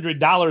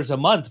 $300 a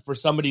month for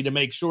somebody to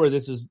make sure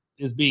this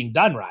is being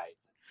done right.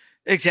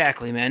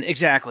 Exactly, man.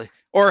 Exactly.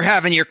 Or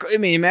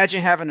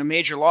imagine having a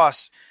major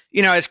loss.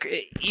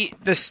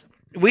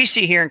 We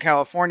see here in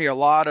California, a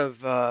lot of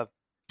the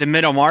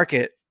middle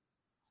market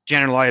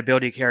general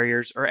liability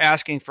carriers are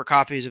asking for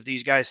copies of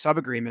these guys'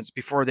 sub-agreements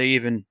before they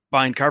even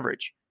bind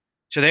coverage.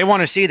 So they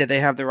want to see that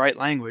they have the right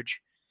language.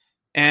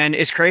 And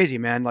it's crazy,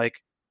 man. Like,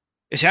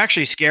 it's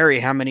actually scary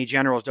how many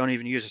generals don't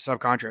even use a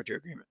subcontractor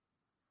agreement.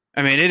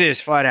 I mean, it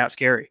is flat out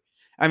scary.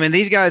 I mean,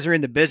 these guys are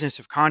in the business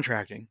of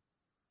contracting.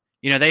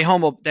 They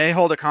hold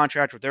a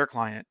contract with their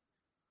client,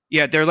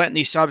 yet they're letting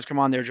these subs come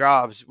on their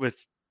jobs with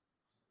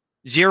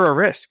zero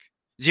risk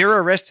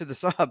to the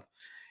sub,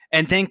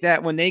 and think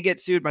that when they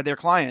get sued by their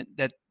client,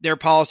 that their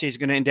policy is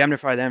going to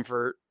indemnify them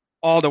for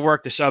all the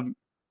work the sub,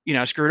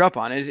 screwed up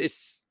on.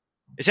 It's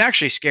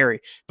actually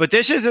scary. But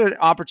this is an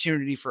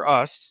opportunity for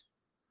us,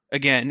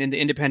 again, in the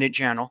independent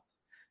channel,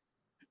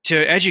 to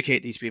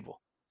educate these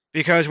people.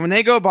 Because when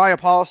they go buy a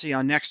policy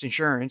on Next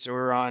Insurance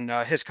or on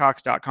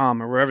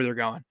hiscox.com or wherever they're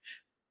going,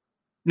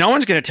 no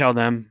one's going to tell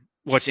them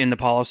what's in the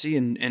policy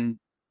and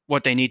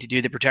what they need to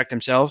do to protect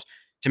themselves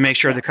to make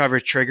sure the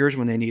coverage triggers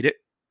when they need it.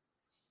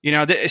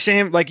 The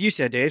same, like you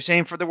said, Dave,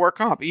 same for the work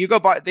comp. You go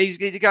buy, these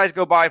guys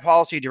go buy a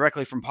policy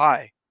directly from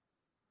Pi,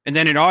 and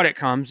then an audit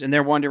comes and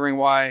they're wondering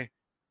why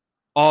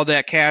all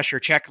that cash or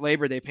check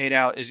labor they paid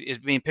out is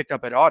being picked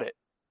up at audit.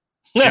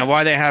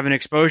 Why they have an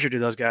exposure to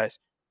those guys.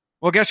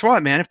 Well, guess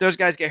what, man? If those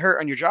guys get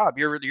hurt on your job,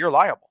 you're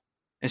liable,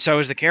 and so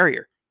is the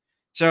carrier.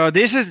 So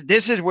this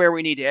is where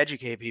we need to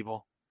educate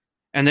people,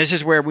 and this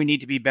is where we need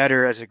to be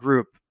better as a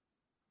group,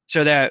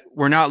 so that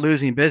we're not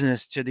losing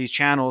business to these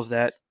channels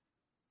that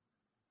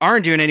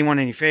aren't doing anyone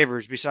any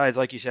favors. Besides,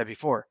 like you said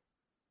before,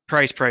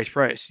 price.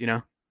 You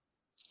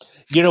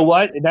know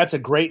what? And that's a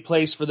great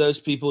place for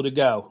those people to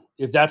go.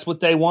 If that's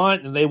what they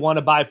want and they want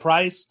to buy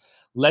price,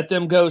 let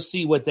them go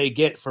see what they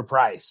get for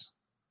price.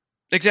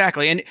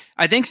 Exactly. And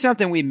I think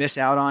something we miss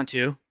out on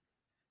too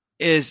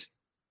is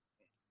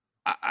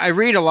I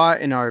read a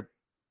lot in our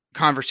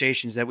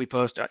conversations that we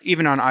post,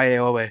 even on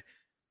IAOA,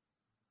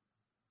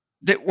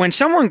 that when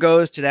someone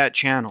goes to that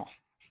channel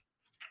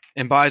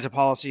and buys a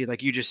policy,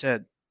 like you just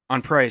said,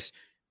 on price,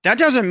 that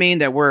doesn't mean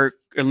that we're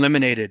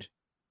eliminated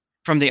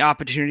from the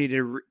opportunity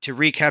to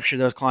recapture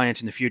those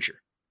clients in the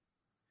future.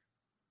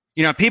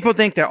 People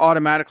think that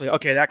automatically,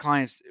 okay,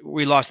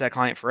 we lost that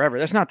client forever.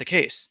 That's not the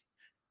case.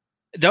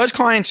 Those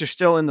clients are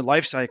still in the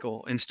life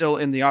cycle and still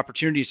in the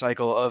opportunity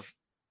cycle of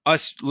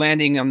us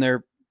landing on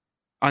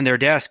their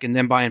desk and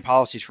then buying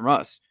policies from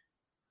us.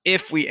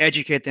 If we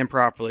educate them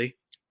properly,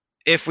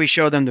 if we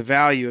show them the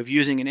value of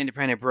using an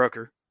independent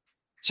broker,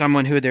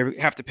 someone who they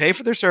have to pay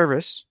for their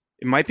service,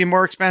 it might be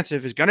more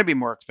expensive, is going to be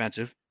more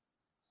expensive,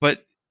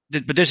 but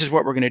this is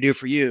what we're going to do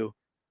for you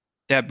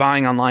that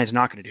buying online is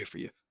not going to do for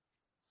you.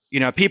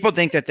 People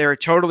think that they're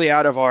totally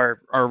out of our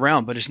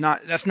realm, but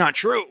that's not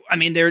true. I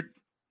mean,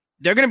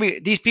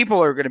 these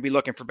people are going to be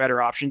looking for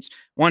better options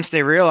once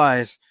they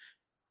realize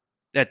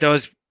that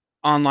those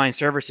online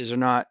services are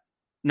not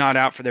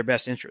out for their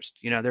best interest.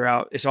 They're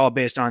out. It's all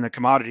based on a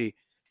commodity,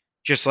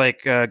 just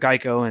like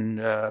Geico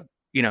and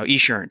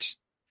Esurance.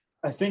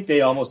 I think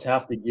they almost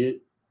have to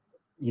get,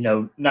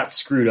 not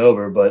screwed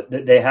over, but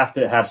they have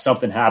to have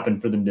something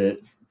happen for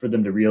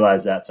them to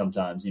realize that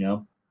sometimes.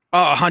 Oh,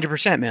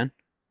 100%, man.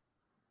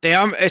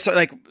 It's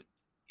like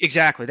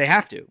exactly. They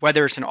have to.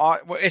 Whether it's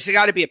it's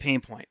got to be a pain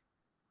point.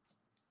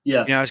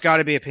 Yeah. It's got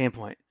to be a pain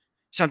point.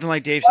 Something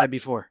like Dave said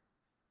before.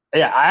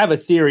 Yeah, I have a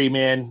theory,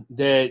 man,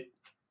 that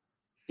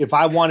if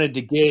I wanted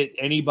to get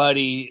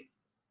anybody's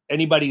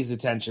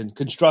attention,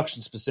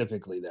 construction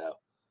specifically, though,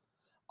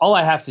 all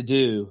I have to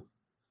do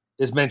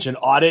is mention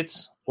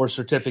audits or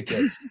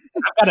certificates.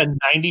 I've got a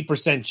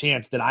 90%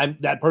 chance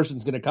that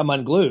person's going to come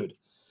unglued,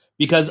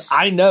 because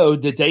I know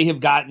that they have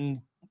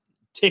gotten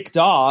ticked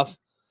off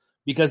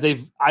because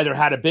they've either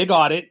had a big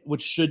audit,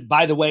 which should,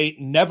 by the way,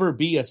 never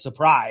be a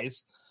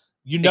surprise.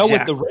 Exactly.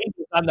 What the rate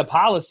is on the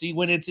policy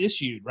when it's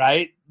issued,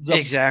 right?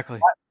 Exactly.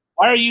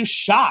 Why are you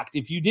shocked?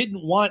 If you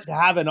didn't want to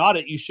have an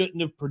audit, you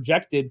shouldn't have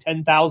projected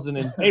 10,000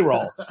 in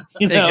payroll.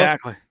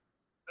 Exactly.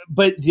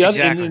 But the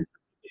other and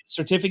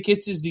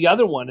certificates is the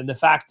other one, and the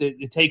fact that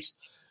it takes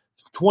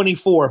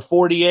 24,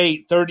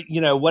 48, 30,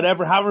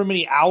 however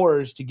many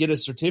hours to get a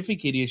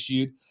certificate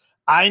issued.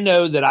 I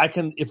know that I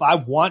can, if I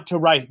want to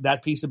write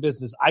that piece of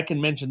business, I can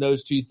mention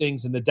those two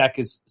things, and the deck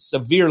is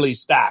severely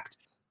stacked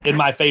in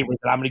my favor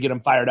that I'm going to get them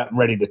fired up and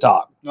ready to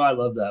talk. Oh, I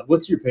love that.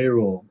 What's your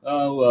payroll?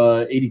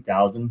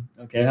 80,000.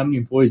 Okay. How many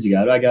employees you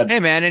got? Hey,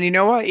 man. And you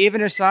know what?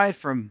 Even aside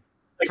from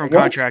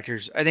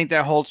contractors, I think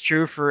that holds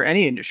true for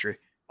any industry.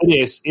 It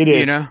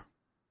is.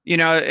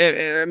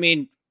 I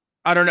mean,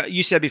 I don't know.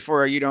 You said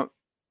before, you don't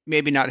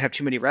maybe not have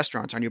too many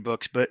restaurants on your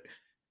books, but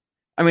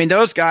I mean,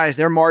 those guys,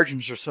 their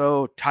margins are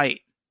so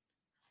tight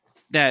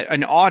that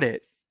an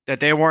audit that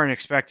they weren't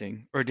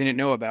expecting or didn't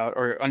know about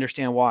or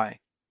understand why,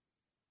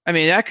 I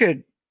mean, that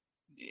could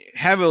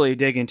heavily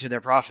dig into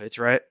their profits,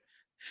 right?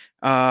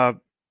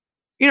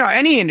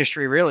 Any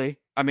industry really.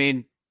 I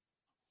mean,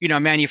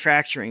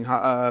 manufacturing,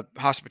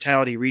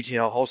 hospitality,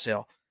 retail,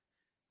 wholesale,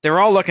 they're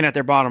all looking at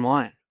their bottom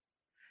line.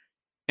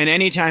 And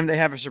anytime they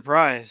have a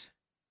surprise,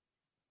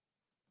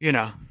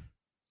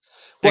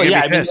 well,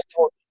 yeah, I mean,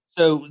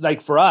 so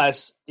like for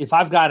us, if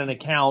I've got an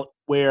account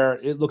where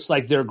it looks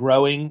like they're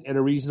growing at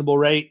a reasonable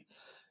rate,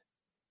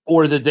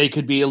 or that they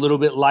could be a little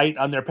bit light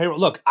on their payroll.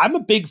 Look, I'm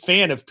a big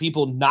fan of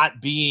people not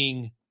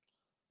being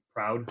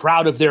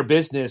proud of their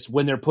business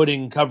when they're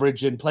putting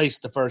coverage in place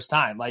the first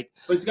time. But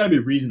it's got to be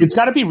reasonable. It's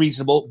got to be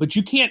reasonable, but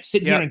you can't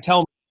sit here and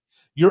tell me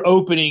you're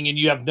opening and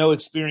you have no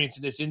experience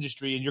in this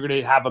industry and you're going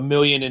to have $1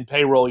 million in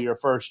payroll your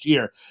first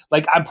year.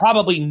 I'm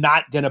probably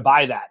not going to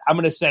buy that. I'm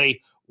going to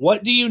say,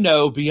 what do you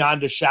know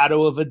beyond a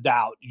shadow of a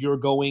doubt you're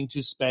going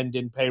to spend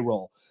in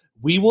payroll?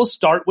 We will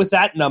start with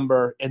that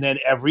number, and then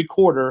every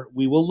quarter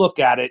we will look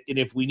at it. And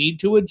if we need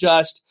to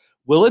adjust,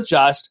 we'll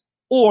adjust,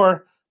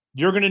 or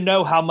you're going to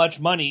know how much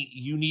money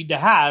you need to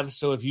have.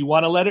 So if you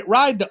want to let it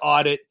ride to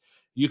audit,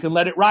 you can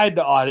let it ride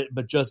to audit,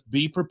 but just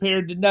be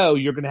prepared to know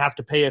you're going to have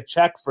to pay a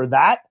check for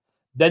that.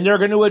 Then they're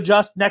going to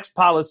adjust next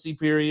policy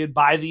period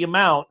by the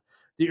amount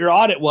that your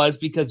audit was,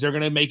 because they're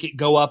going to make it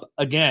go up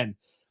again.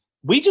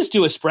 We just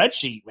do a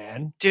spreadsheet,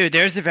 man. Dude,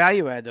 there's the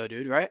value add though,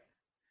 dude, right?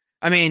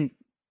 I mean,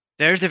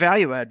 there's the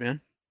value add, man.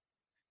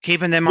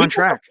 Keeping them on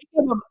track.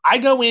 I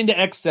go into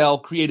Excel,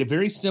 create a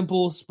very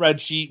simple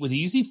spreadsheet with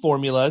easy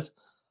formulas.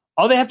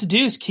 All they have to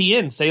do is key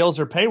in sales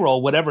or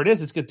payroll, whatever it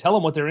is. It's going to tell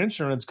them what their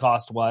insurance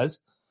cost was.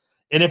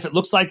 And if it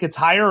looks like it's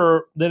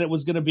higher than it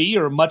was going to be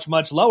or much,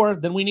 much lower,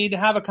 then we need to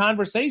have a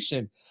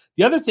conversation.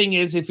 The other thing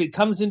is, if it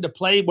comes into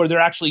play where they're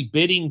actually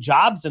bidding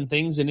jobs and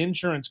things and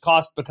insurance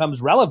cost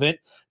becomes relevant,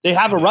 they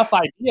have a rough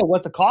idea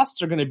what the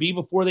costs are going to be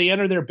before they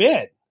enter their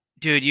bid.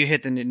 Dude, you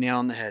hit the nail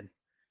on the head.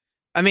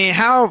 I mean,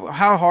 how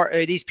hard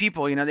are these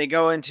people, they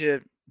go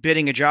into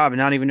bidding a job and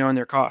not even knowing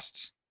their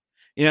costs.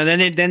 Then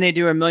they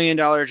do $1 million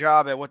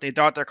job at what they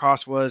thought their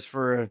cost was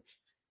for a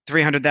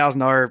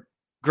 $300,000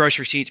 gross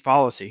receipts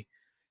policy.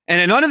 And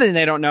another thing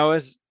they don't know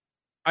is,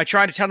 I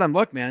try to tell them,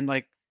 look, man,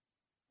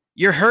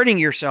 you're hurting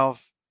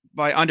yourself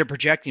by under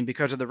projecting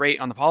because of the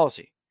rate on the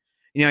policy.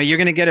 You're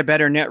going to get a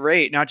better net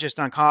rate, not just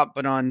on comp,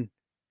 but on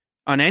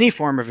any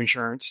form of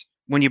insurance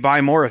when you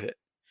buy more of it.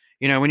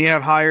 When you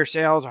have higher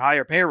sales or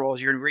higher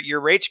payrolls, your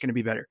rate's going to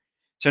be better.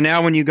 So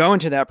now when you go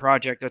into that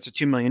project, that's a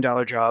 $2 million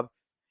job,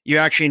 You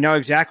actually know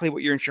exactly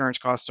what your insurance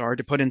costs are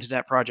to put into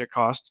that project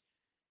cost,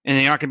 and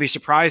you're not going to be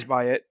surprised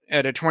by it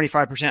at a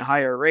 25%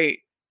 higher rate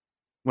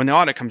when the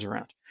audit comes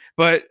around.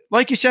 But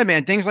like you said,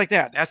 man, things like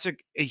that, that's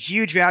a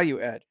huge value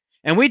add.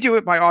 And we do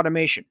it by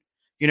automation.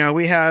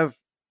 We have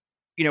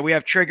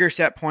trigger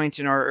set points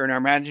in our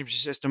management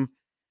system,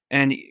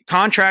 and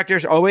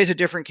contractors always a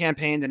different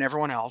campaign than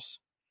everyone else,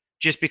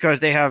 just because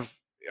they have,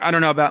 I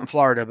don't know about in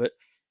Florida, but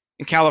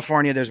in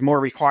California, there's more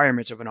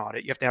requirements of an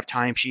audit. You have to have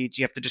timesheets.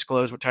 You have to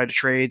disclose what type of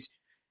trades.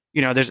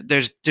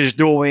 There's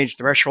dual wage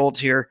thresholds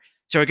here,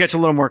 so it gets a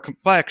little more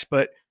complex.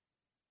 But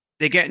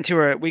they get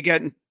into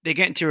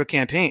a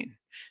campaign,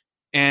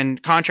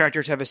 and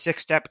contractors have a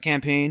 6-step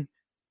campaign.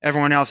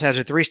 Everyone else has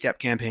a 3-step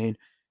campaign.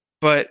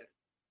 But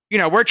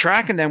we're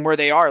tracking them where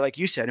they are, like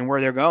you said, and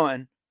where they're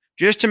going,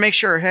 just to make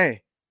sure.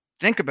 Hey,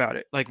 think about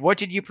it. Like, what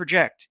did you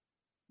project?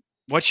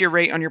 What's your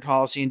rate on your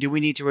policy, and do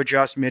we need to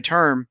adjust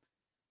midterm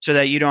so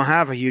that you don't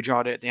have a huge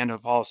audit at the end of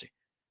the policy?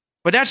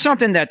 But that's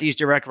something that these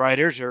direct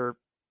writers or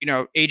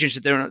agents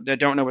that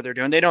don't know what they're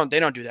doing, they don't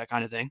do that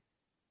kind of thing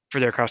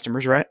for their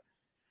customers, right?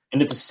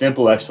 And it's a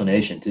simple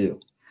explanation too.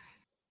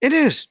 It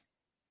is.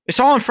 It's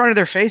all in front of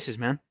their faces,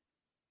 man.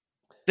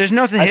 There's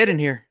nothing hidden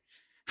here.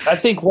 I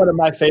think one of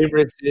my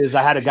favorites is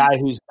I had a guy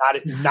who's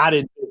not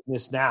in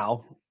business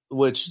now,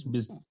 which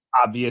is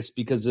obvious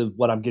because of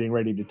what I'm getting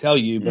ready to tell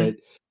you, but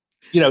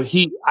I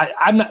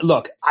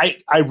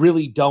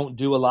really don't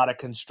do a lot of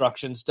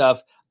construction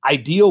stuff. I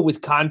deal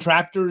with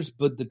contractors,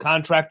 but the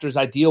contractors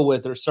I deal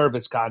with are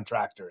service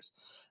contractors.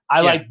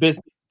 I like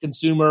business,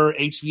 consumer,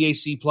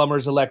 HVAC,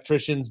 plumbers,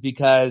 electricians,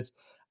 because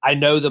I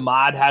know the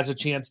mod has a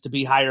chance to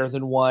be higher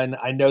than one.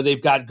 I know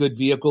they've got good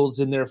vehicles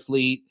in their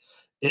fleet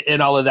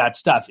and all of that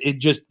stuff.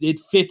 It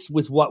fits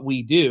with what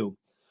we do.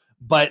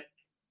 But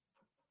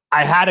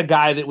I had a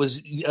guy that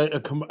was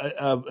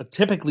a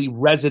typically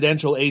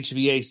residential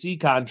HVAC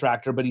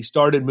contractor, but he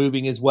started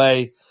moving his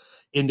way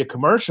into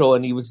commercial,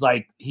 and he was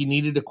like, he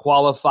needed to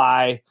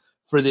qualify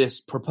for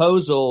this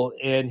proposal,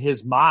 and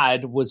his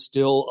mod was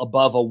still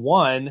above a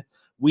 1.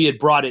 We had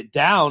brought it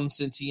down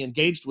since he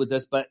engaged with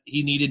us, but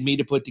he needed me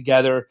to put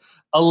together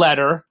a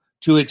letter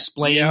to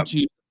explain to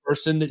the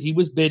person that he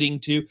was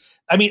bidding to.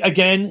 I mean,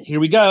 again, here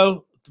we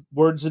go.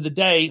 Words of the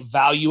day,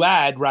 value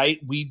add, right?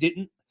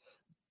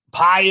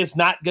 Pie is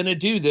not going to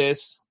do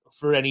this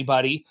for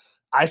anybody.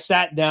 I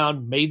sat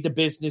down, made the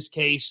business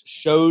case,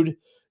 showed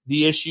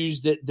the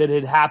issues that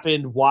had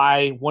happened,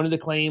 why one of the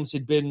claims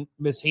had been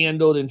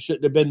mishandled and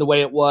shouldn't have been the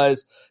way it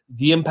was,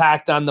 the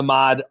impact on the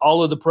mod,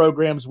 all of the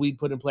programs we'd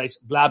put in place,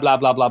 blah, blah,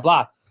 blah, blah,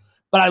 blah.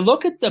 But I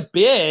look at the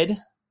bid,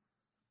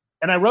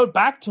 and I wrote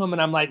back to him,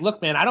 and I'm like,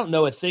 look, man, I don't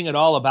know a thing at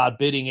all about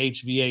bidding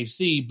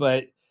HVAC,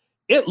 but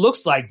it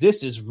looks like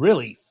this is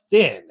really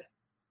thin.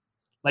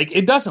 Like,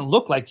 it doesn't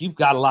look like you've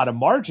got a lot of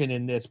margin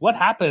in this. What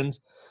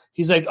happens?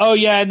 He's like, oh,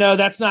 yeah, no,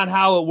 that's not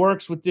how it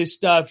works with this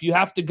stuff. You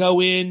have to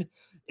go in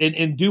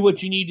and do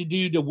what you need to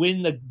do to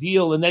win the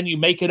deal, and then you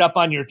make it up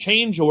on your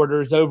change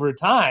orders over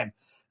time.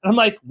 And I'm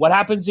like, what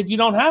happens if you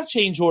don't have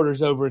change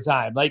orders over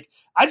time? Like,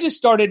 I just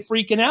started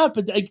freaking out.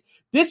 But like,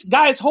 this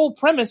guy's whole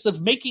premise of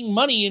making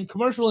money in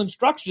commercial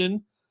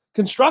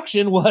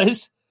construction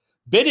was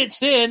bid it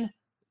thin,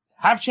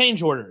 have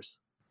change orders.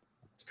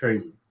 It's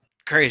crazy.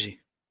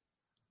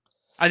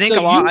 I think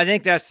I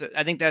think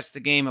that's the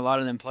game a lot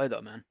of them play,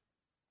 though, man.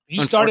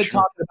 You started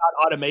talking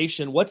about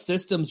automation. What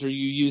systems are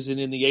you using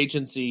in the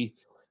agency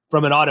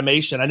from an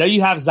automation? I know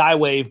you have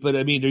Xywave, but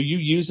I mean, are you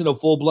using a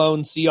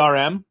full-blown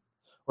CRM,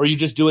 or are you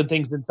just doing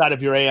things inside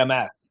of your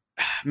AMS?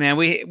 Man,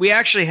 we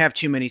actually have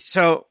too many.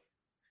 So,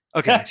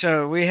 okay,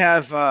 so we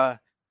have a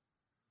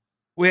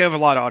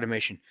lot of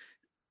automation.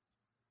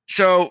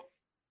 So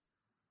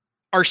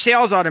our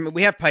sales automation,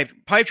 we have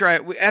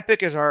Pipedrive.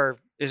 Epic is our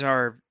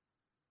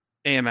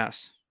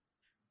AMS.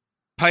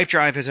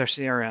 Pipedrive is our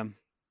CRM.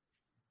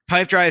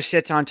 Pipedrive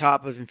sits on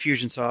top of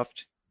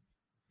Infusionsoft,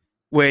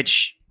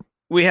 which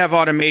we have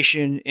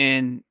automation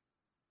in.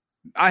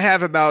 I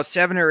have about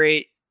 7 or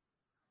 8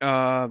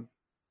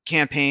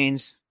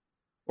 campaigns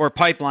or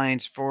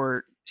pipelines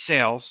for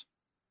sales.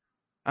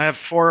 I have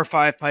 4 or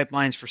 5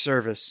 pipelines for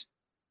service.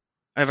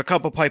 I have a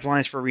couple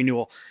pipelines for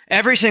renewal.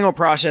 Every single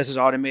process is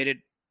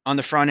automated on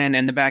the front end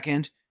and the back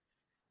end.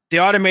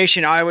 The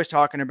automation I was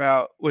talking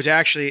about was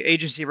actually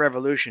Agency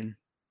Revolution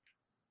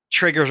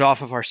triggers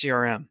off of our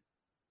CRM.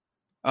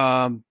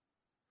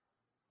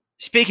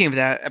 Speaking of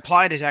that,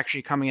 Applied is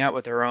actually coming out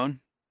with their own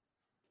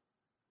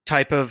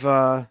type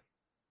of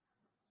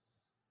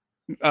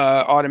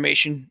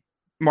automation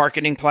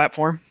marketing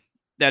platform.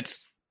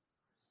 That's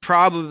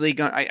probably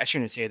going. I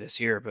shouldn't say this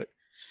here, but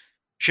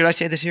should I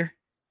say this here?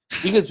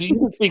 You can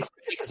speak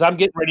because I'm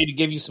getting ready to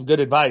give you some good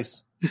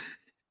advice.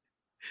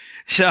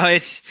 So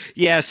it's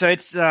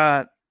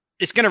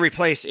going to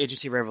replace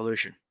Agency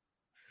Revolution.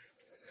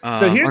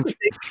 So here's the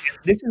thing.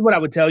 This is what I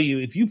would tell you.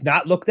 If you've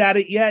not looked at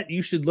it yet,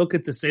 you should look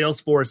at the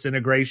Salesforce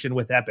integration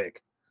with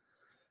Epic.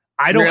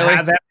 I don't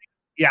have Epic.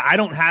 Yeah, I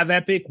don't have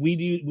Epic. We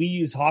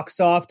use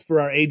Hawksoft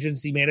for our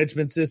agency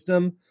management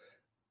system.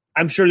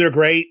 I'm sure they're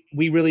great.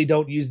 We really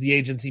don't use the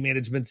agency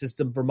management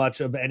system for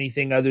much of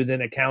anything other than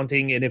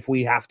accounting. And if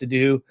we have to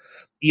do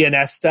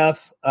ENS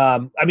stuff, I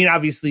mean,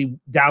 obviously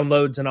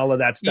downloads and all of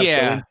that stuff.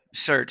 Yeah,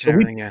 search but and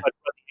we everything. Yeah, run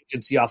the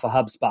agency off of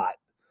HubSpot,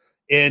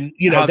 and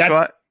you know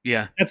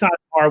that's on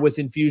par with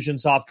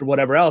Infusionsoft or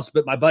whatever else.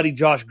 But my buddy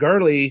Josh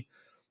Gurley,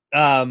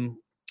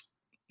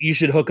 you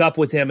should hook up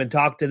with him and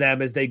talk to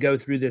them as they go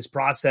through this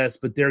process.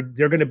 But they're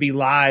going to be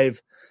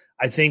live,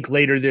 I think,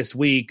 later this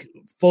week,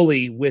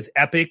 fully with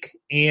Epic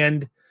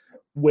and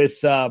with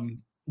the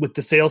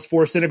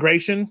Salesforce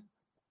integration,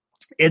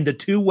 and the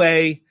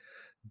two-way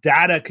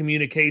data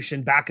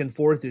communication back and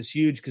forth is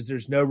huge because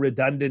there's no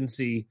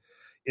redundancy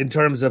in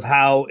terms of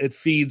how it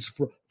feeds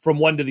from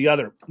one to the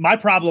other. My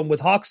problem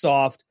with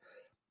Hawksoft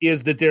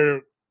is that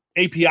their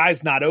API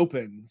is not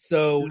open.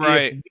 So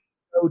if we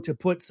go to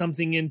put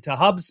something into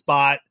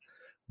HubSpot,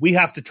 we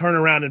have to turn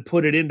around and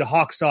put it into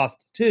Hawksoft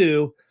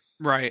too.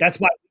 Right. That's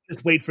why we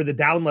just wait for the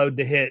download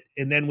to hit,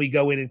 and then we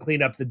go in and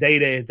clean up the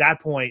data at that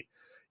point.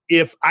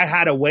 If I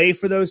had a way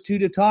for those two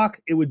to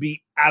talk, it would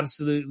be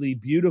absolutely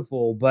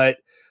beautiful. But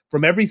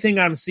from everything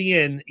I'm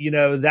seeing, you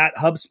know, that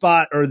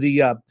HubSpot or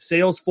the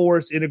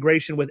Salesforce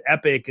integration with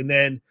Epic, and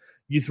then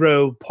you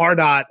throw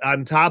Pardot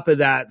on top of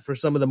that for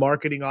some of the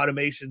marketing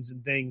automations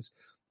and things,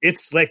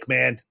 it's slick,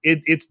 man.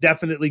 It's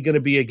definitely going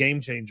to be a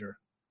game changer.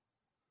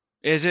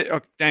 Is it?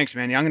 Oh, thanks,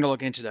 man. Yeah, I'm going to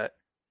look into that.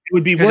 It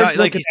would be worth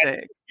looking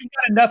at.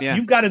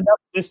 You've got enough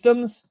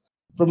systems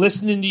from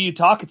listening to you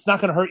talk. It's not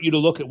going to hurt you to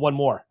look at one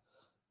more,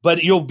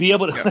 but you'll be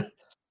able to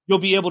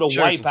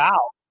wipe out.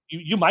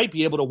 You might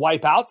be able to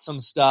wipe out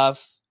some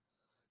stuff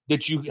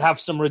that you have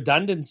some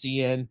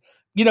redundancy in.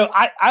 You know,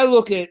 I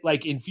look at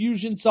like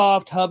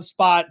Infusionsoft,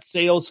 HubSpot,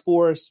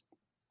 Salesforce.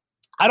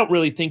 I don't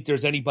really think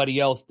there's anybody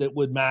else that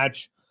would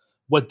match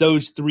what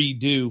those three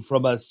do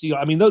from a CRM.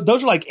 I mean,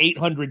 those are like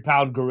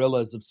 800-pound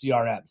gorillas of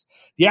CRMs.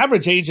 The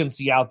average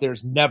agency out there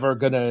is never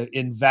going to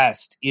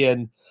invest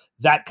in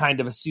that kind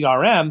of a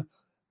CRM,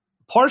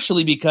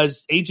 partially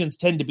because agents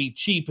tend to be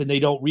cheap and they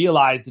don't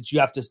realize that you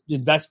have to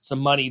invest some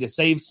money to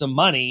save some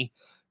money,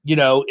 you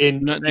know. They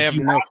have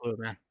no clue,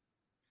 man.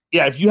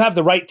 Yeah, if you have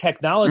the right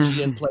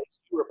technology in place,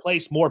 you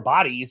replace more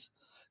bodies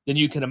than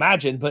you can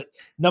imagine. But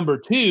number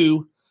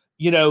two,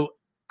 you know,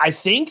 I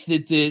think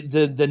that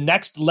the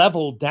next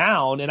level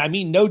down, and I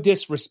mean no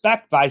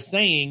disrespect by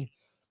saying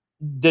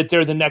that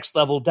they're the next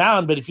level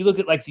down, but if you look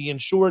at like the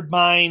Insured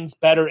Minds,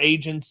 Better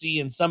Agency,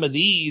 and some of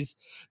these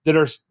that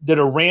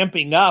are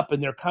ramping up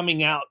and they're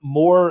coming out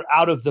more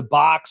out of the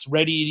box,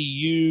 ready to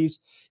use,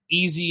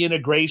 easy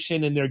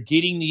integration, and they're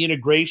getting the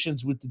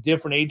integrations with the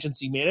different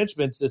agency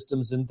management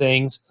systems and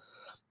things.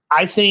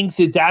 I think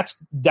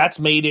that's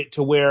made it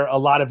to where a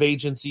lot of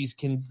agencies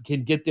can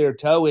get their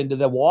toe into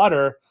the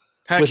water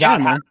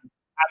without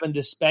having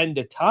to spend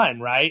a ton,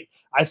 right?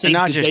 I think, and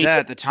not just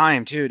that, the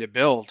time too to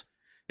build.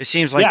 It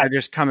seems like they're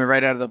just coming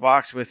right out of the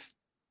box with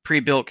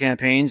pre-built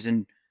campaigns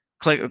and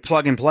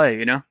plug and play,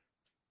 you know?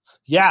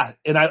 Yeah,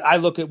 and I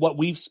look at what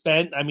we've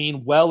spent. I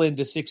mean, well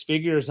into six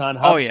figures on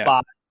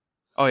HubSpot.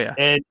 Oh yeah.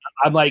 And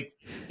I'm like,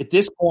 at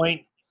this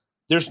point,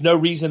 there's no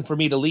reason for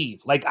me to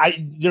leave. Like,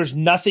 there's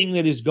nothing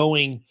that is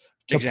going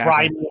to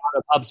pry me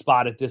out of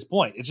HubSpot at this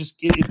point. It's just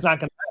it's not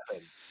going to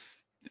happen.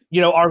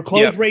 You know, our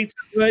close rates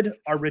are good.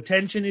 Our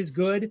retention is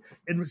good.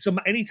 And so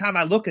anytime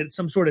I look at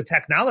some sort of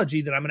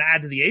technology that I'm going to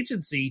add to the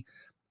agency,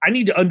 I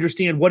need to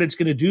understand what it's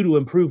going to do to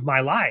improve my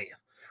life.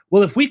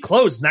 Well, if we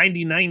close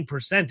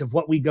 99% of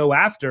what we go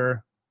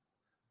after,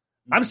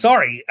 I'm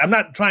sorry. I'm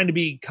not trying to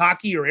be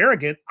cocky or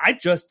arrogant. I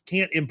just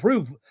can't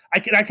improve. I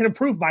can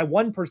improve by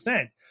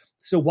 1%.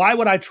 So why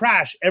would I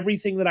trash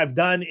everything that I've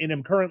done and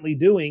am currently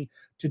doing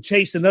to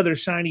chase another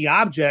shiny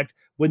object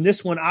when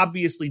this one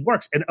obviously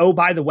works? And oh,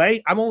 by the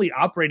way, I'm only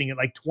operating at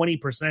like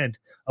 20%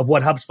 of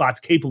what HubSpot's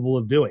capable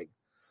of doing.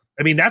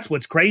 I mean, that's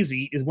what's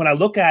crazy is when I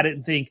look at it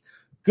and think,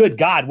 good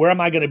God, where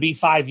am I going to be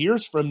 5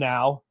 years from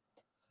now?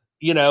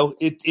 You know,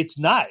 it's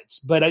nuts.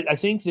 But I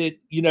think that,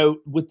 you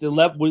know, with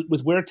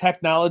with where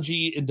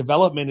technology and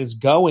development is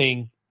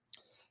going,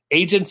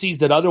 agencies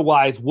that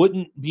otherwise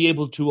wouldn't be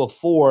able to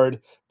afford,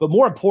 but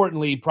more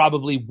importantly,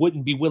 probably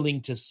wouldn't be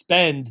willing to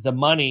spend the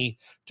money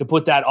to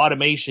put that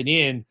automation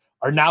in,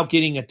 are now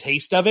getting a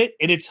taste of it.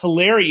 And it's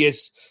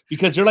hilarious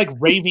because they're like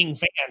raving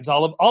fans.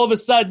 All of a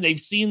sudden, they've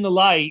seen the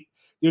light.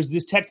 There's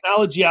this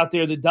technology out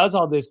there that does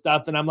all this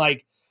stuff. And I'm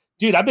like,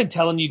 dude, I've been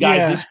telling you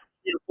guys this for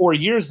 3 or 4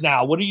 years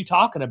now. What are you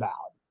talking about?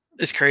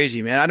 It's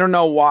crazy, man. I don't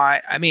know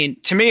why. I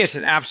mean, to me, it's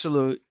an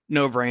absolute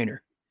no-brainer.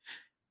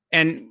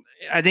 And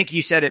I think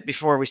you said it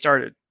before we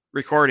started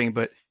recording,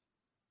 but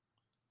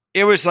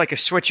it was like a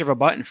switch of a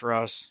button for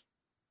us.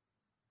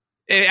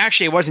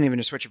 It wasn't even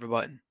a switch of a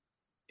button.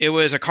 It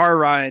was a car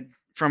ride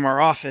from our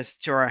office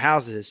to our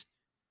houses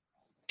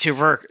to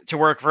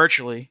work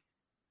virtually.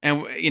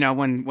 And, you know,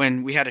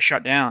 when we had to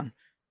shut down,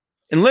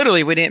 and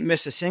literally we didn't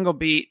miss a single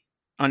beat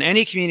on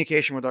any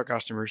communication with our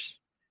customers,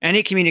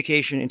 any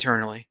communication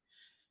internally,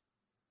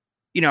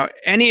 you know,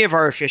 any of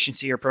our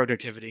efficiency or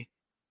productivity,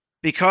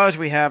 because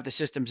we have the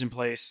systems in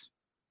place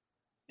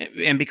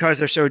and because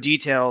they're so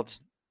detailed,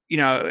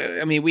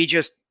 I mean,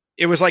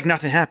 it was like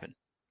nothing happened.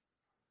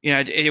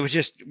 It was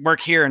just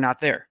work here and not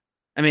there.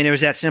 I mean, it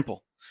was that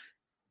simple.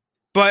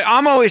 But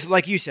I'm always,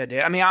 like you said,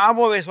 Dave, I mean, I'm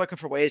always looking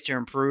for ways to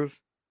improve.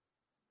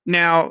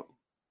 Now,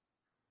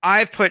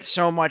 I've put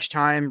so much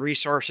time,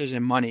 resources,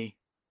 and money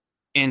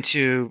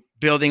into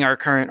building our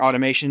current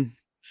automation.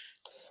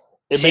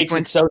 It makes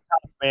it so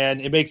tough,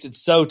 man. It makes it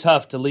so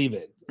tough to leave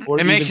it.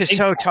 It makes it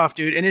so tough,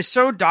 dude. And it's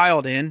so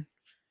dialed in.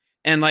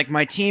 And like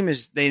my team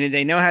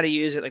they know how to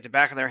use it like the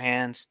back of their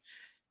hands.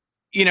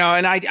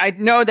 And I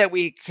know that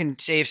we can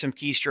save some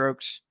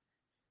keystrokes.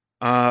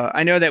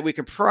 I know that we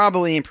could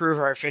probably improve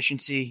our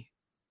efficiency,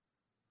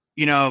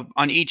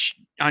 on each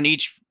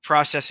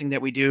processing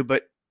that we do.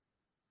 But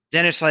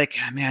then it's like,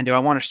 man, do I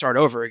want to start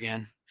over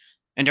again?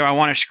 And do I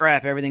want to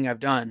scrap everything I've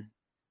done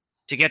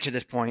to get to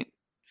this point?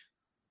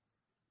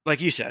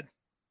 Like you said,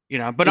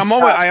 but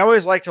I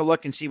always like to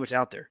look and see what's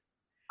out there.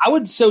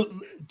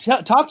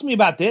 Talk to me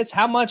about this.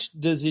 How much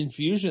does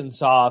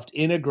Infusionsoft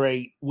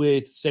integrate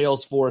with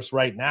Salesforce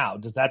right now?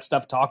 Does that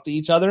stuff talk to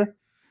each other?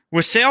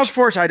 With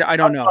Salesforce, I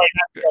don't know. Not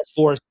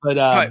Salesforce,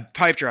 but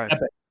Pipedrive.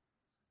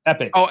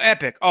 Epic. Oh,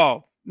 Epic.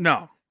 Oh,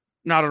 no,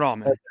 not at all,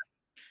 man.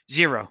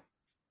 Zero.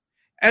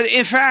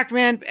 In fact,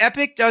 man,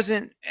 Epic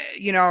doesn't.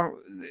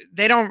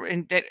 They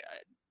don't.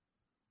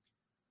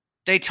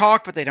 They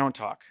talk, but they don't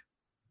talk.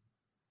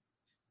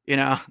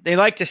 They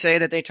like to say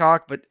that they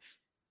talk, but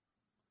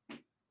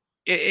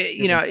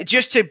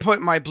just to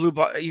put my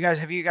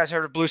have you guys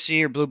heard of Blue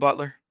Sea or Blue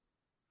Butler?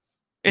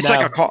 It's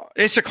like a call.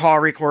 It's a call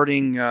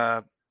recording.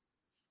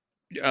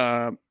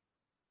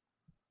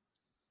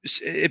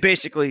 It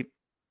basically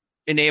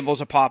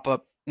enables a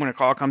pop-up when a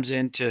call comes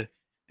in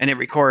and it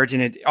records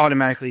and it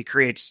automatically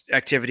creates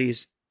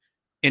activities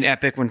in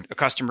Epic when a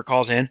customer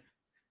calls in.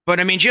 But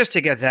I mean, just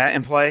to get that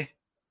in play,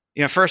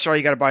 first of all,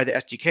 you got to buy the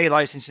SDK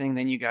licensing,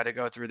 then you got to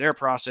go through their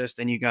process,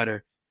 then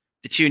the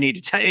two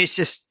need to.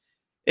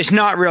 It's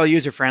not real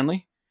user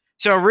friendly.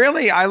 So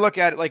really, I look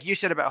at it like you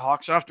said about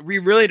Hawksoft. We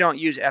really don't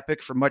use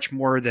Epic for much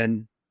more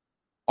than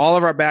all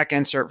of our back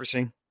end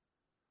servicing,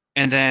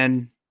 and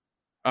then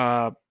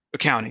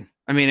accounting.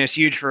 I mean, it's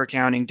huge for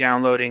accounting,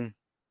 downloading,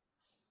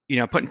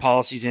 putting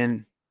policies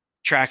in,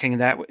 tracking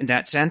that in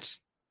that sense.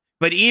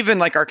 But even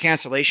like our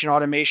cancellation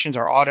automations,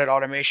 our audit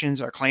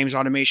automations, our claims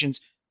automations,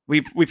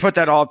 we put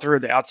that all through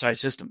the outside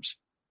systems.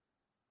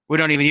 We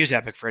don't even use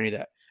Epic for any of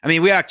that. I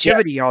mean, we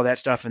activity all that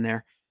stuff in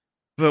there,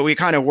 but we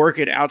kind of work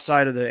it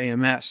outside of the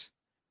AMS.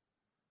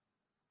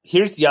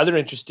 Here's the other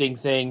interesting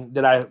thing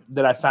that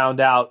I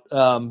found out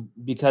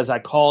because I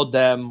called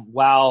them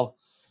while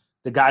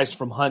the guys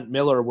from Hunt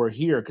Miller were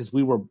here because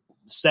we were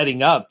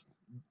setting up.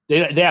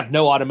 They have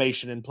no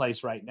automation in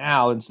place right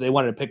now, and so they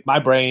wanted to pick my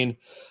brain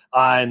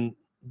on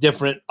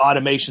different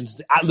automations.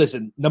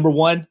 Listen, number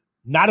one,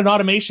 not an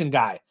automation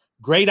guy.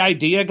 Great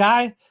idea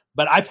guy,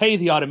 but I pay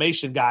the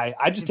automation guy.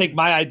 I just take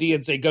my idea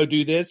and say, go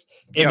do this,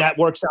 and that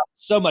works out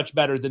so much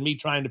better than me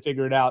trying to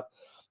figure it out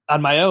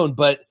on my own.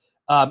 But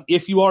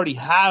if you already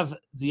have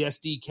the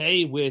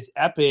SDK with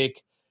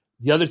Epic,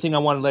 the other thing I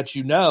want to let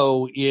you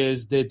know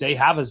is that they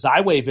have a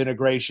Zywave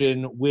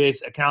integration with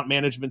Account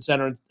Management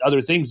Center and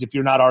other things if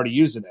you're not already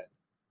using it.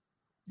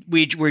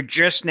 We're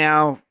just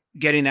now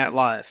getting that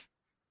live.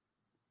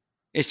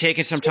 It's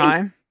taking some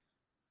time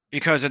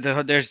because of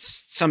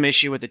there's some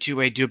issue with the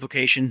two-way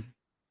duplication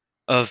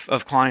of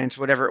clients,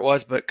 whatever it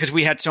was, but because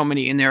we had so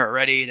many in there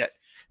already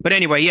but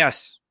anyway,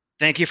 yes,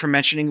 thank you for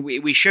mentioning.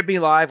 We should be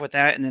live with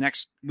that in the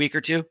next week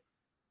or two.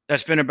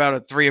 That's been about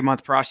a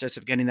 3-month process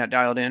of getting that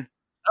dialed in.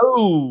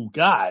 Oh,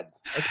 God.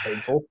 That's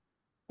painful.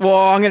 Well,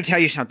 I'm going to tell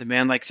you something,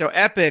 man. So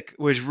Epic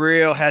was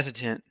real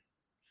hesitant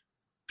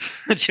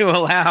to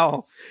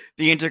allow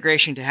the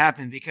integration to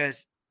happen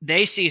because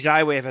they see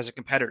Zywave as a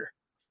competitor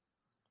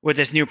with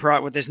this new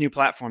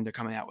platform they're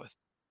coming out with.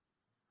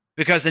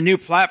 Because the new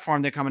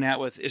platform they're coming out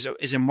with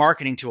is a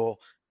marketing tool,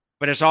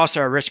 but it's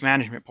also a risk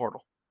management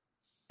portal.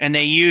 And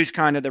they use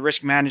kind of the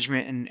risk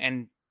management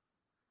and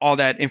all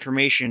that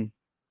information,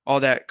 all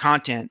that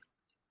content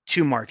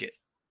to market.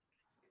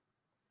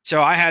 So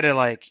I had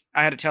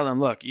to tell them,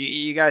 look,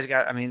 you guys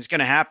it's going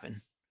to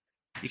happen.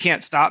 You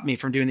can't stop me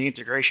from doing the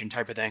integration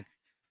type of thing.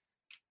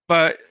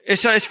 But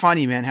it's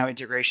funny, man, how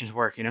integrations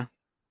work,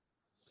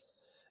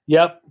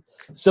 Yep.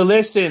 So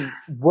listen,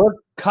 we're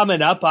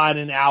coming up on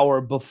an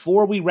hour.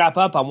 Before we wrap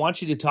up, I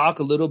want you to talk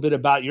a little bit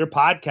about your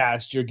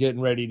podcast you're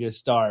getting ready to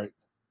start.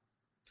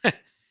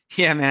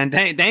 Yeah, man.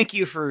 Thank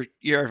you for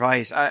your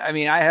advice. I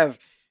mean, I have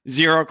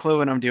zero clue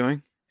what I'm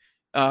doing.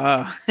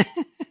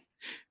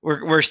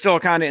 We're still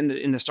kind of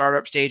in the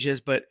startup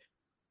stages, but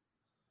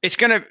it's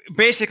gonna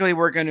basically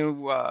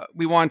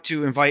we want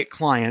to invite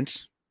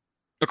clients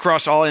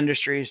across all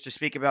industries to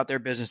speak about their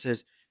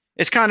businesses.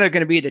 It's kind of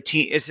going to be the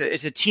team. It's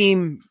a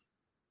team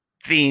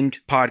themed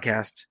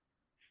podcast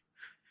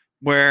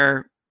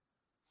where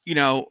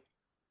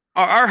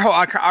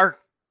our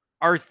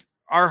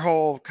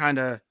whole kind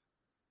of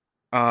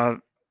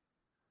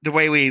the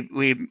way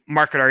we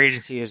market our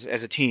agency is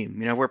as a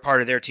team. We're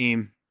part of their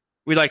team.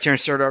 We like to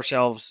insert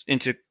ourselves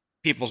into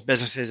people's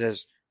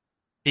businesses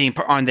being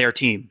on their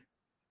team,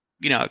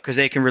 because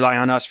they can rely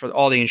on us for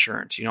all the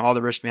insurance, all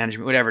the risk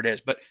management, whatever it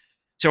is. But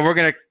so we're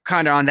going to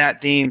kind of on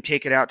that theme,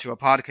 take it out to a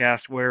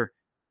podcast where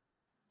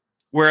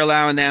we're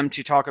allowing them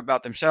to talk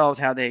about themselves,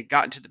 how they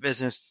got into the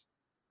business,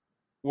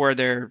 where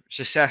their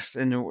success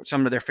and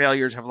some of their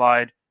failures have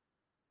lied,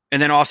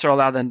 and then also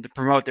allow them to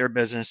promote their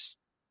business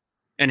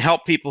and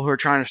help people who are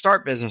trying to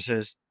start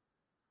businesses,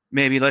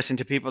 maybe listen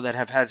to people that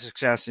have had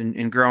success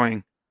in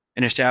growing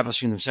and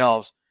establishing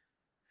themselves.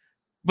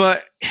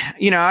 But,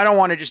 I don't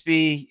want to just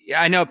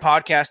I know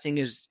podcasting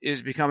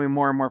is becoming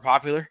more and more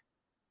popular.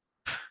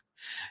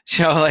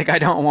 So I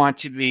don't want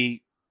to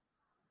be,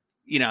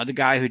 the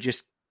guy who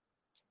just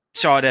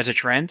saw it as a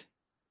trend.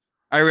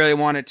 I really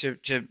wanted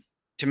to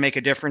make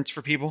a difference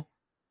for people.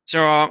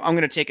 So I'm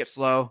going to take it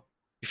slow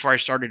before I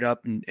start it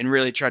up and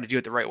really try to do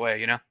it the right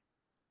way,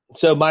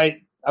 So I'm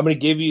going to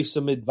give you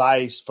some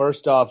advice.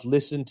 First off,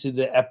 listen to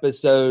the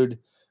episode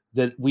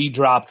that we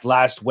dropped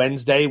last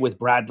Wednesday with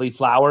Bradley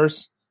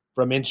Flowers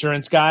from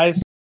Insurance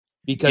Guys,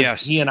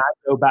 because he and I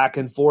go back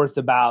and forth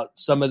about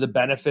some of the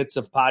benefits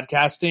of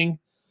podcasting.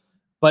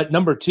 But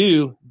number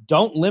two,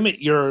 don't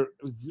limit your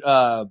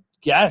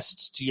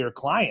guests to your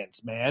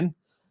clients, man.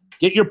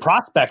 Get your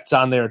prospects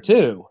on there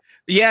too.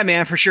 Yeah,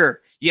 man, for sure.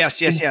 Yes.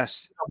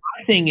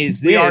 My thing is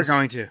this. We are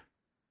going to.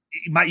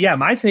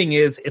 My thing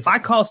is, if I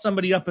call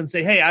somebody up and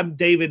say, hey, I'm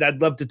David,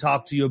 I'd love to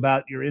talk to you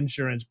about your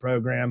insurance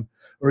program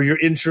or your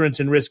insurance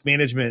and risk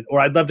management, or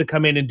I'd love to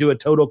come in and do a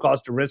total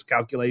cost of risk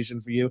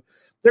calculation for you,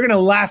 they're going to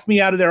laugh me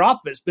out of their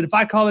office. But if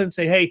I call in and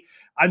say, hey,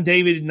 I'm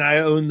David and I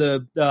own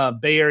the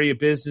Bay Area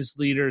Business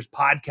Leaders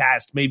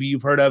podcast, maybe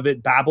you've heard of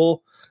it,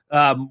 Babel.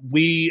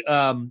 We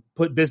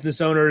put business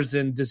owners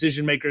and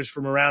decision makers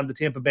from around the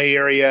Tampa Bay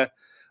area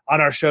on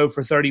our show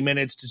for 30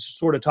 minutes to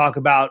sort of talk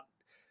about,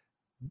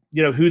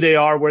 who they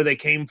are, where they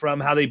came from,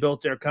 how they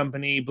built their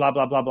company, blah,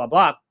 blah, blah, blah,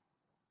 blah.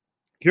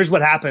 Here's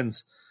what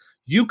happens.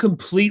 You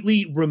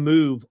completely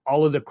remove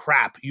all of the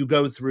crap you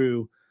go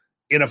through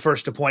in a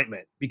first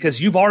appointment because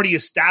you've already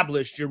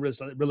established your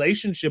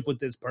relationship with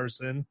this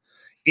person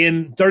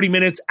in 30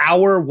 minutes,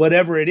 hour,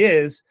 whatever it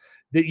is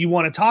that you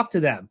want to talk to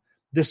them.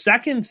 The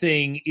second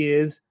thing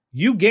is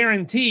you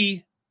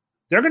guarantee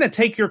they're going to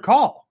take your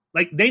call.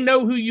 They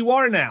know who you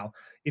are now.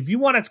 If you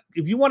want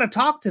to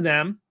talk to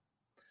them,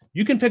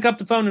 you can pick up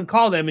the phone and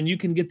call them and you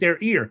can get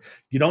their ear.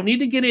 You don't need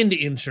to get into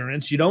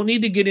insurance. You don't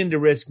need to get into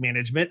risk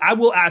management. I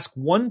will ask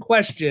one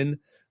question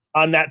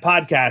on that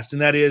podcast,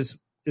 and that is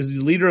the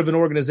leader of an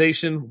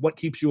organization, what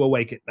keeps you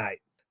awake at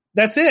night?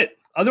 That's it.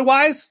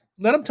 Otherwise,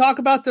 let them talk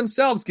about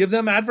themselves. Give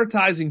them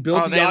advertising.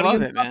 Build the audience.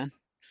 Love it, man.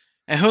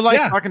 And who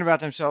likes talking about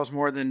themselves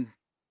more than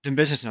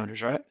business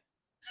owners, right?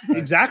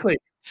 Exactly.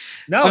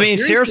 No, I mean,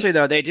 seriously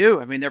though, they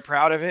do. I mean, they're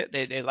proud of it.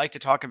 They like to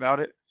talk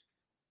about it.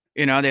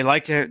 They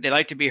like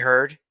to be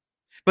heard.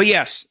 But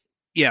yes,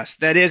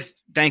 that is.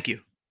 Thank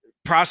you.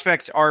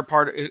 Prospects are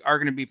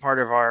going to be part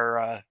of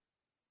our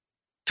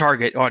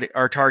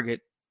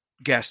target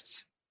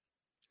guests.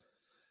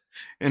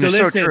 And so it's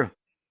listen, so true.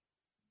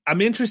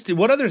 I'm interested.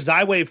 What other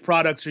Xywave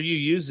products are you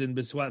using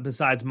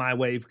besides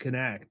MyWave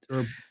Connect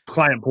or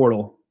Client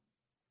Portal?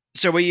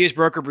 So we use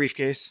Broker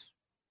Briefcase.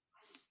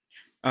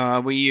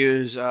 We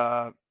use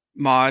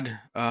Mod.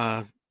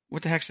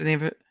 What the heck's the name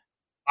of it?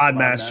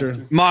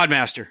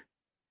 ModMaster.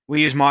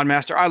 We use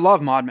ModMaster. I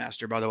love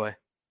ModMaster, by the way.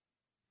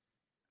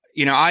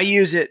 I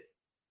use it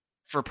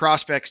for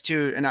prospects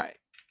too. And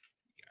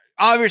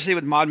obviously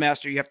with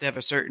ModMaster, you have to have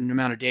a certain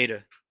amount of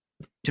data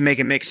to make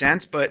it make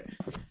sense. But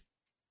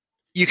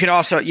you can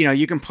also,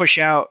 you can push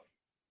out.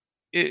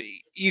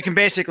 You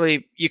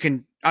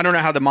can, I don't know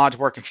how the mods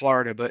work in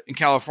Florida, but in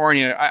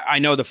California, I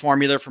know the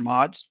formula for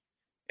mods.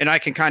 And I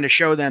can kind of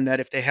show them that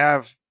if they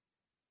have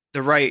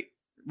the right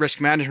risk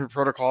management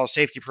protocols,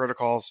 safety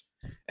protocols,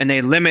 and they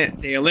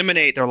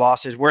eliminate their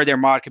losses, where their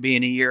mod could be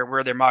in a year,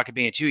 where their mod could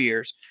be in 2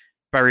 years,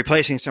 by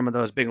replacing some of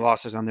those big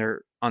losses on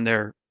their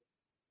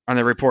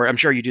report. I'm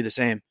sure you do the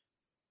same.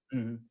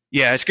 Mm-hmm.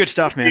 Yeah, it's good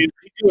stuff, man.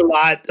 We do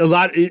a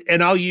lot,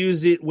 and I'll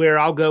use it where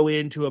I'll go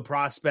into a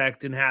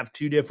prospect and have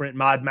two different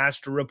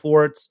ModMaster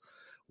reports.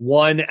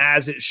 One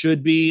as it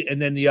should be,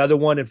 and then the other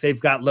one, if they've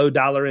got low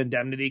dollar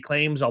indemnity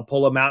claims, I'll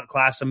pull them out,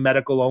 class them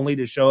medical only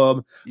to show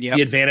them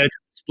the advantage of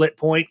split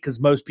point, because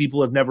most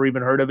people have never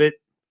even heard of it.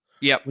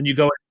 Yep. When you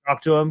go and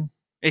talk to them,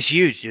 it's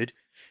huge, dude.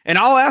 And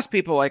I'll ask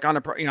people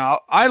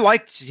I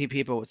like to see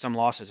people with some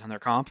losses on their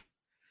comp,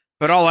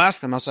 but I'll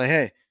ask them. I'll say,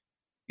 hey,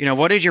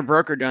 what has your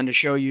broker done to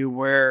show you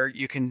where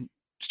you can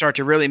start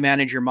to really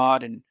manage your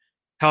mod and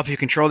help you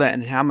control that,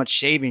 and how much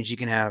savings you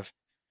can have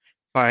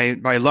by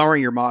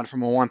lowering your mod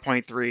from a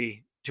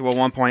 1.3 to a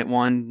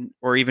 1.1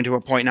 or even to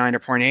a 0.9 or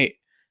 0.8.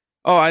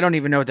 Oh, I don't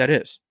even know what that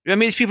is. I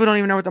mean, these people don't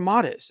even know what the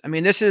mod is. I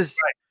mean, this is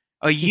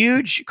a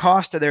huge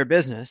cost to their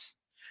business,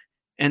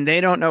 and they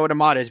don't know what a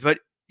mod is. But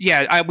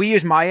yeah, we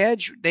use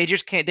MyEdge. They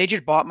just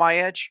bought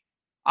MyEdge.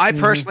 I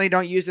personally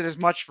don't use it as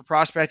much for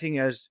prospecting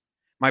as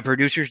my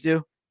producers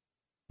do,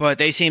 but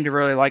they seem to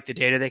really like the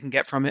data they can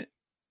get from it.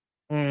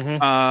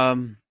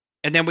 Mm-hmm.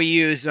 And then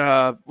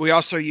we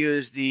also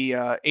use the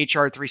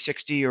HR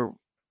 360 or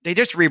they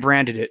just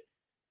rebranded it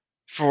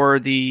for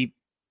the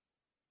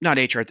not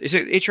HR. Is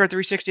it HR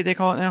 360 they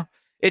call it now?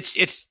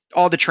 It's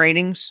all the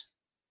trainings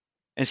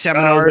and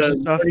seminars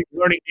and stuff.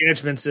 Learning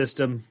management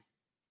system.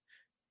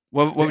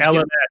 What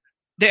LMS.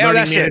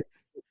 That's it.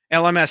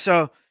 LMS.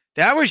 So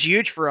that was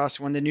huge for us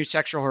when the new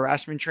sexual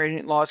harassment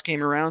training laws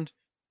came around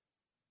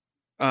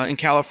in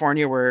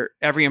California, where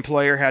every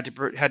employer had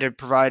to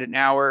provide an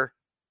hour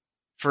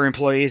for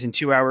employees and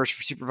 2 hours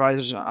for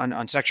supervisors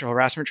on sexual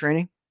harassment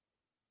training.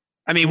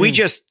 I mean,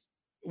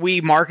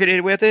 we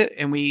marketed with it,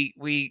 and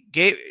we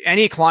gave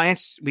any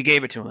clients, we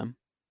gave it to them.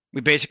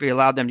 We basically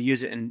allowed them to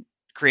use it and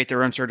create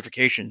their own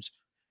certifications.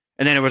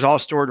 And then it was all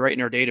stored right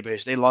in our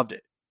database. They loved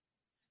it.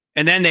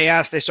 And then they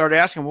started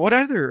asking, what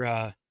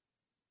other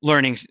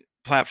learning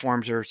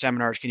platforms or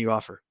seminars can you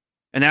offer?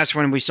 And that's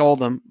when we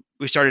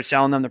started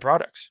selling them the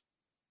products.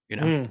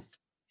 You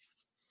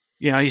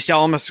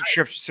sell them a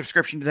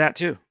subscription to that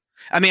too.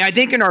 I mean, I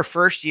think in our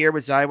first year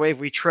with Zywave,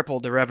 we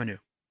tripled the revenue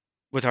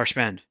with our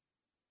spend.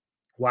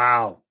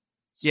 Wow.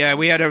 Yeah,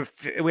 we had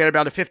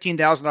about a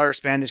 $15,000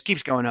 spend. This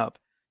keeps going up.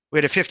 We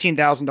had a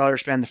 $15,000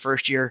 spend the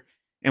first year,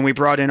 and we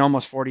brought in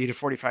almost $40,000 to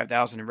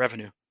 $45,000 in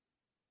revenue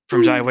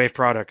from Zywave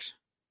products.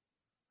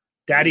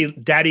 Daddy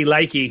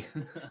likey.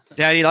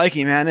 Daddy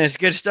likey, man. It's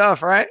good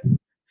stuff, right?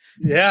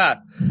 Yeah,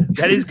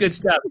 that is good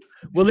stuff.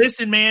 Well,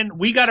 listen, man,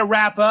 we got to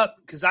wrap up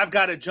because I've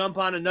got to jump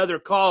on another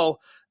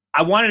call.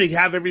 I wanted to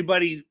have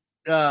everybody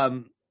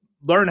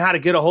learn how to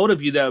get a hold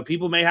of you, though.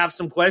 People may have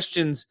some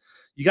questions.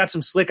 You got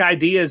some slick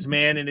ideas,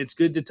 man, and it's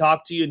good to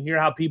talk to you and hear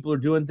how people are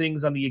doing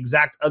things on the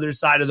exact other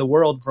side of the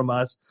world from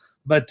us.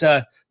 But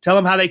tell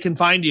them how they can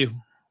find you.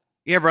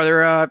 Yeah,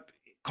 brother.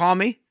 Call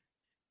me.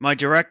 My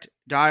direct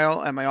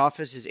dial at my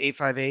office is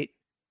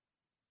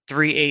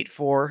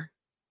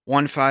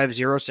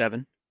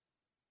 858-384-1507.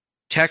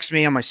 Text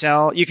me on my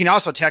cell. You can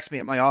also text me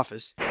at my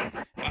office.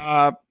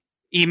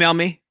 Email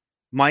me,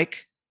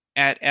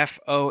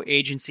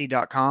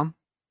 mike@foagency.com.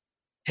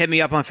 Hit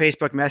me up on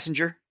Facebook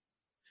Messenger.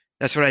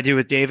 That's what I do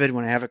with David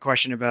when I have a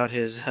question about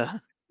his there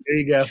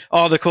you go.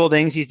 All the cool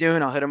things he's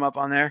doing. I'll hit him up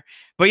on there.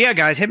 But yeah,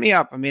 guys, hit me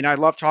up. I mean, I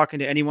love talking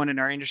to anyone in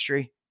our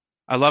industry.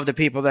 I love the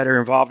people that are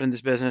involved in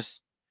this business.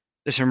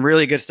 There's some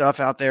really good stuff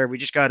out there. We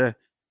just got to,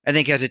 I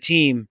think as a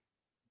team,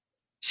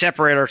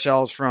 separate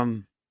ourselves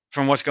from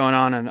what's going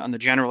on the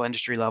general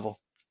industry level.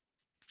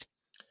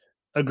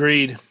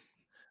 Agreed.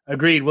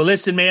 Well,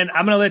 listen, man,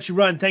 I'm going to let you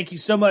run. Thank you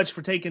so much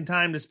for taking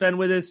time to spend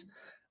with us.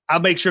 I'll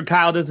make sure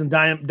Kyle doesn't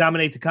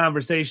dominate the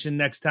conversation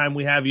next time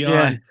we have you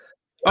on.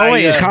 Oh,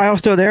 wait, is Kyle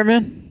still there,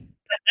 man?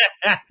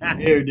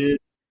 Here, dude.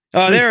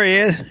 Oh, there he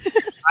is.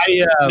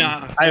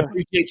 I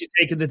appreciate you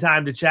taking the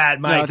time to chat,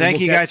 Mike. No, thank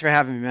you guys for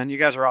having me, man. You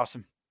guys are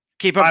awesome.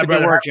 Keep up the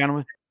good work,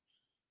 gentlemen.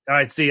 All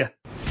right, see ya.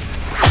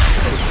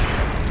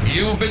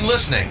 You've been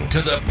listening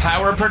to the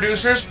Power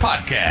Producers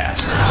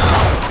Podcast.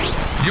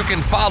 You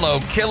can follow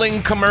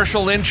Killing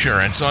Commercial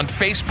Insurance on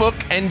Facebook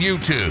and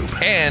YouTube.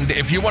 And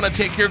if you want to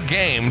take your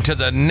game to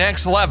the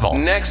next level,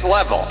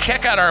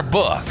 check out our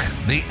book,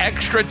 The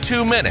Extra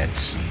 2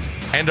 Minutes,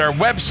 and our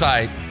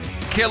website,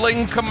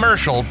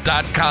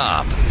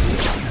 killingcommercial.com.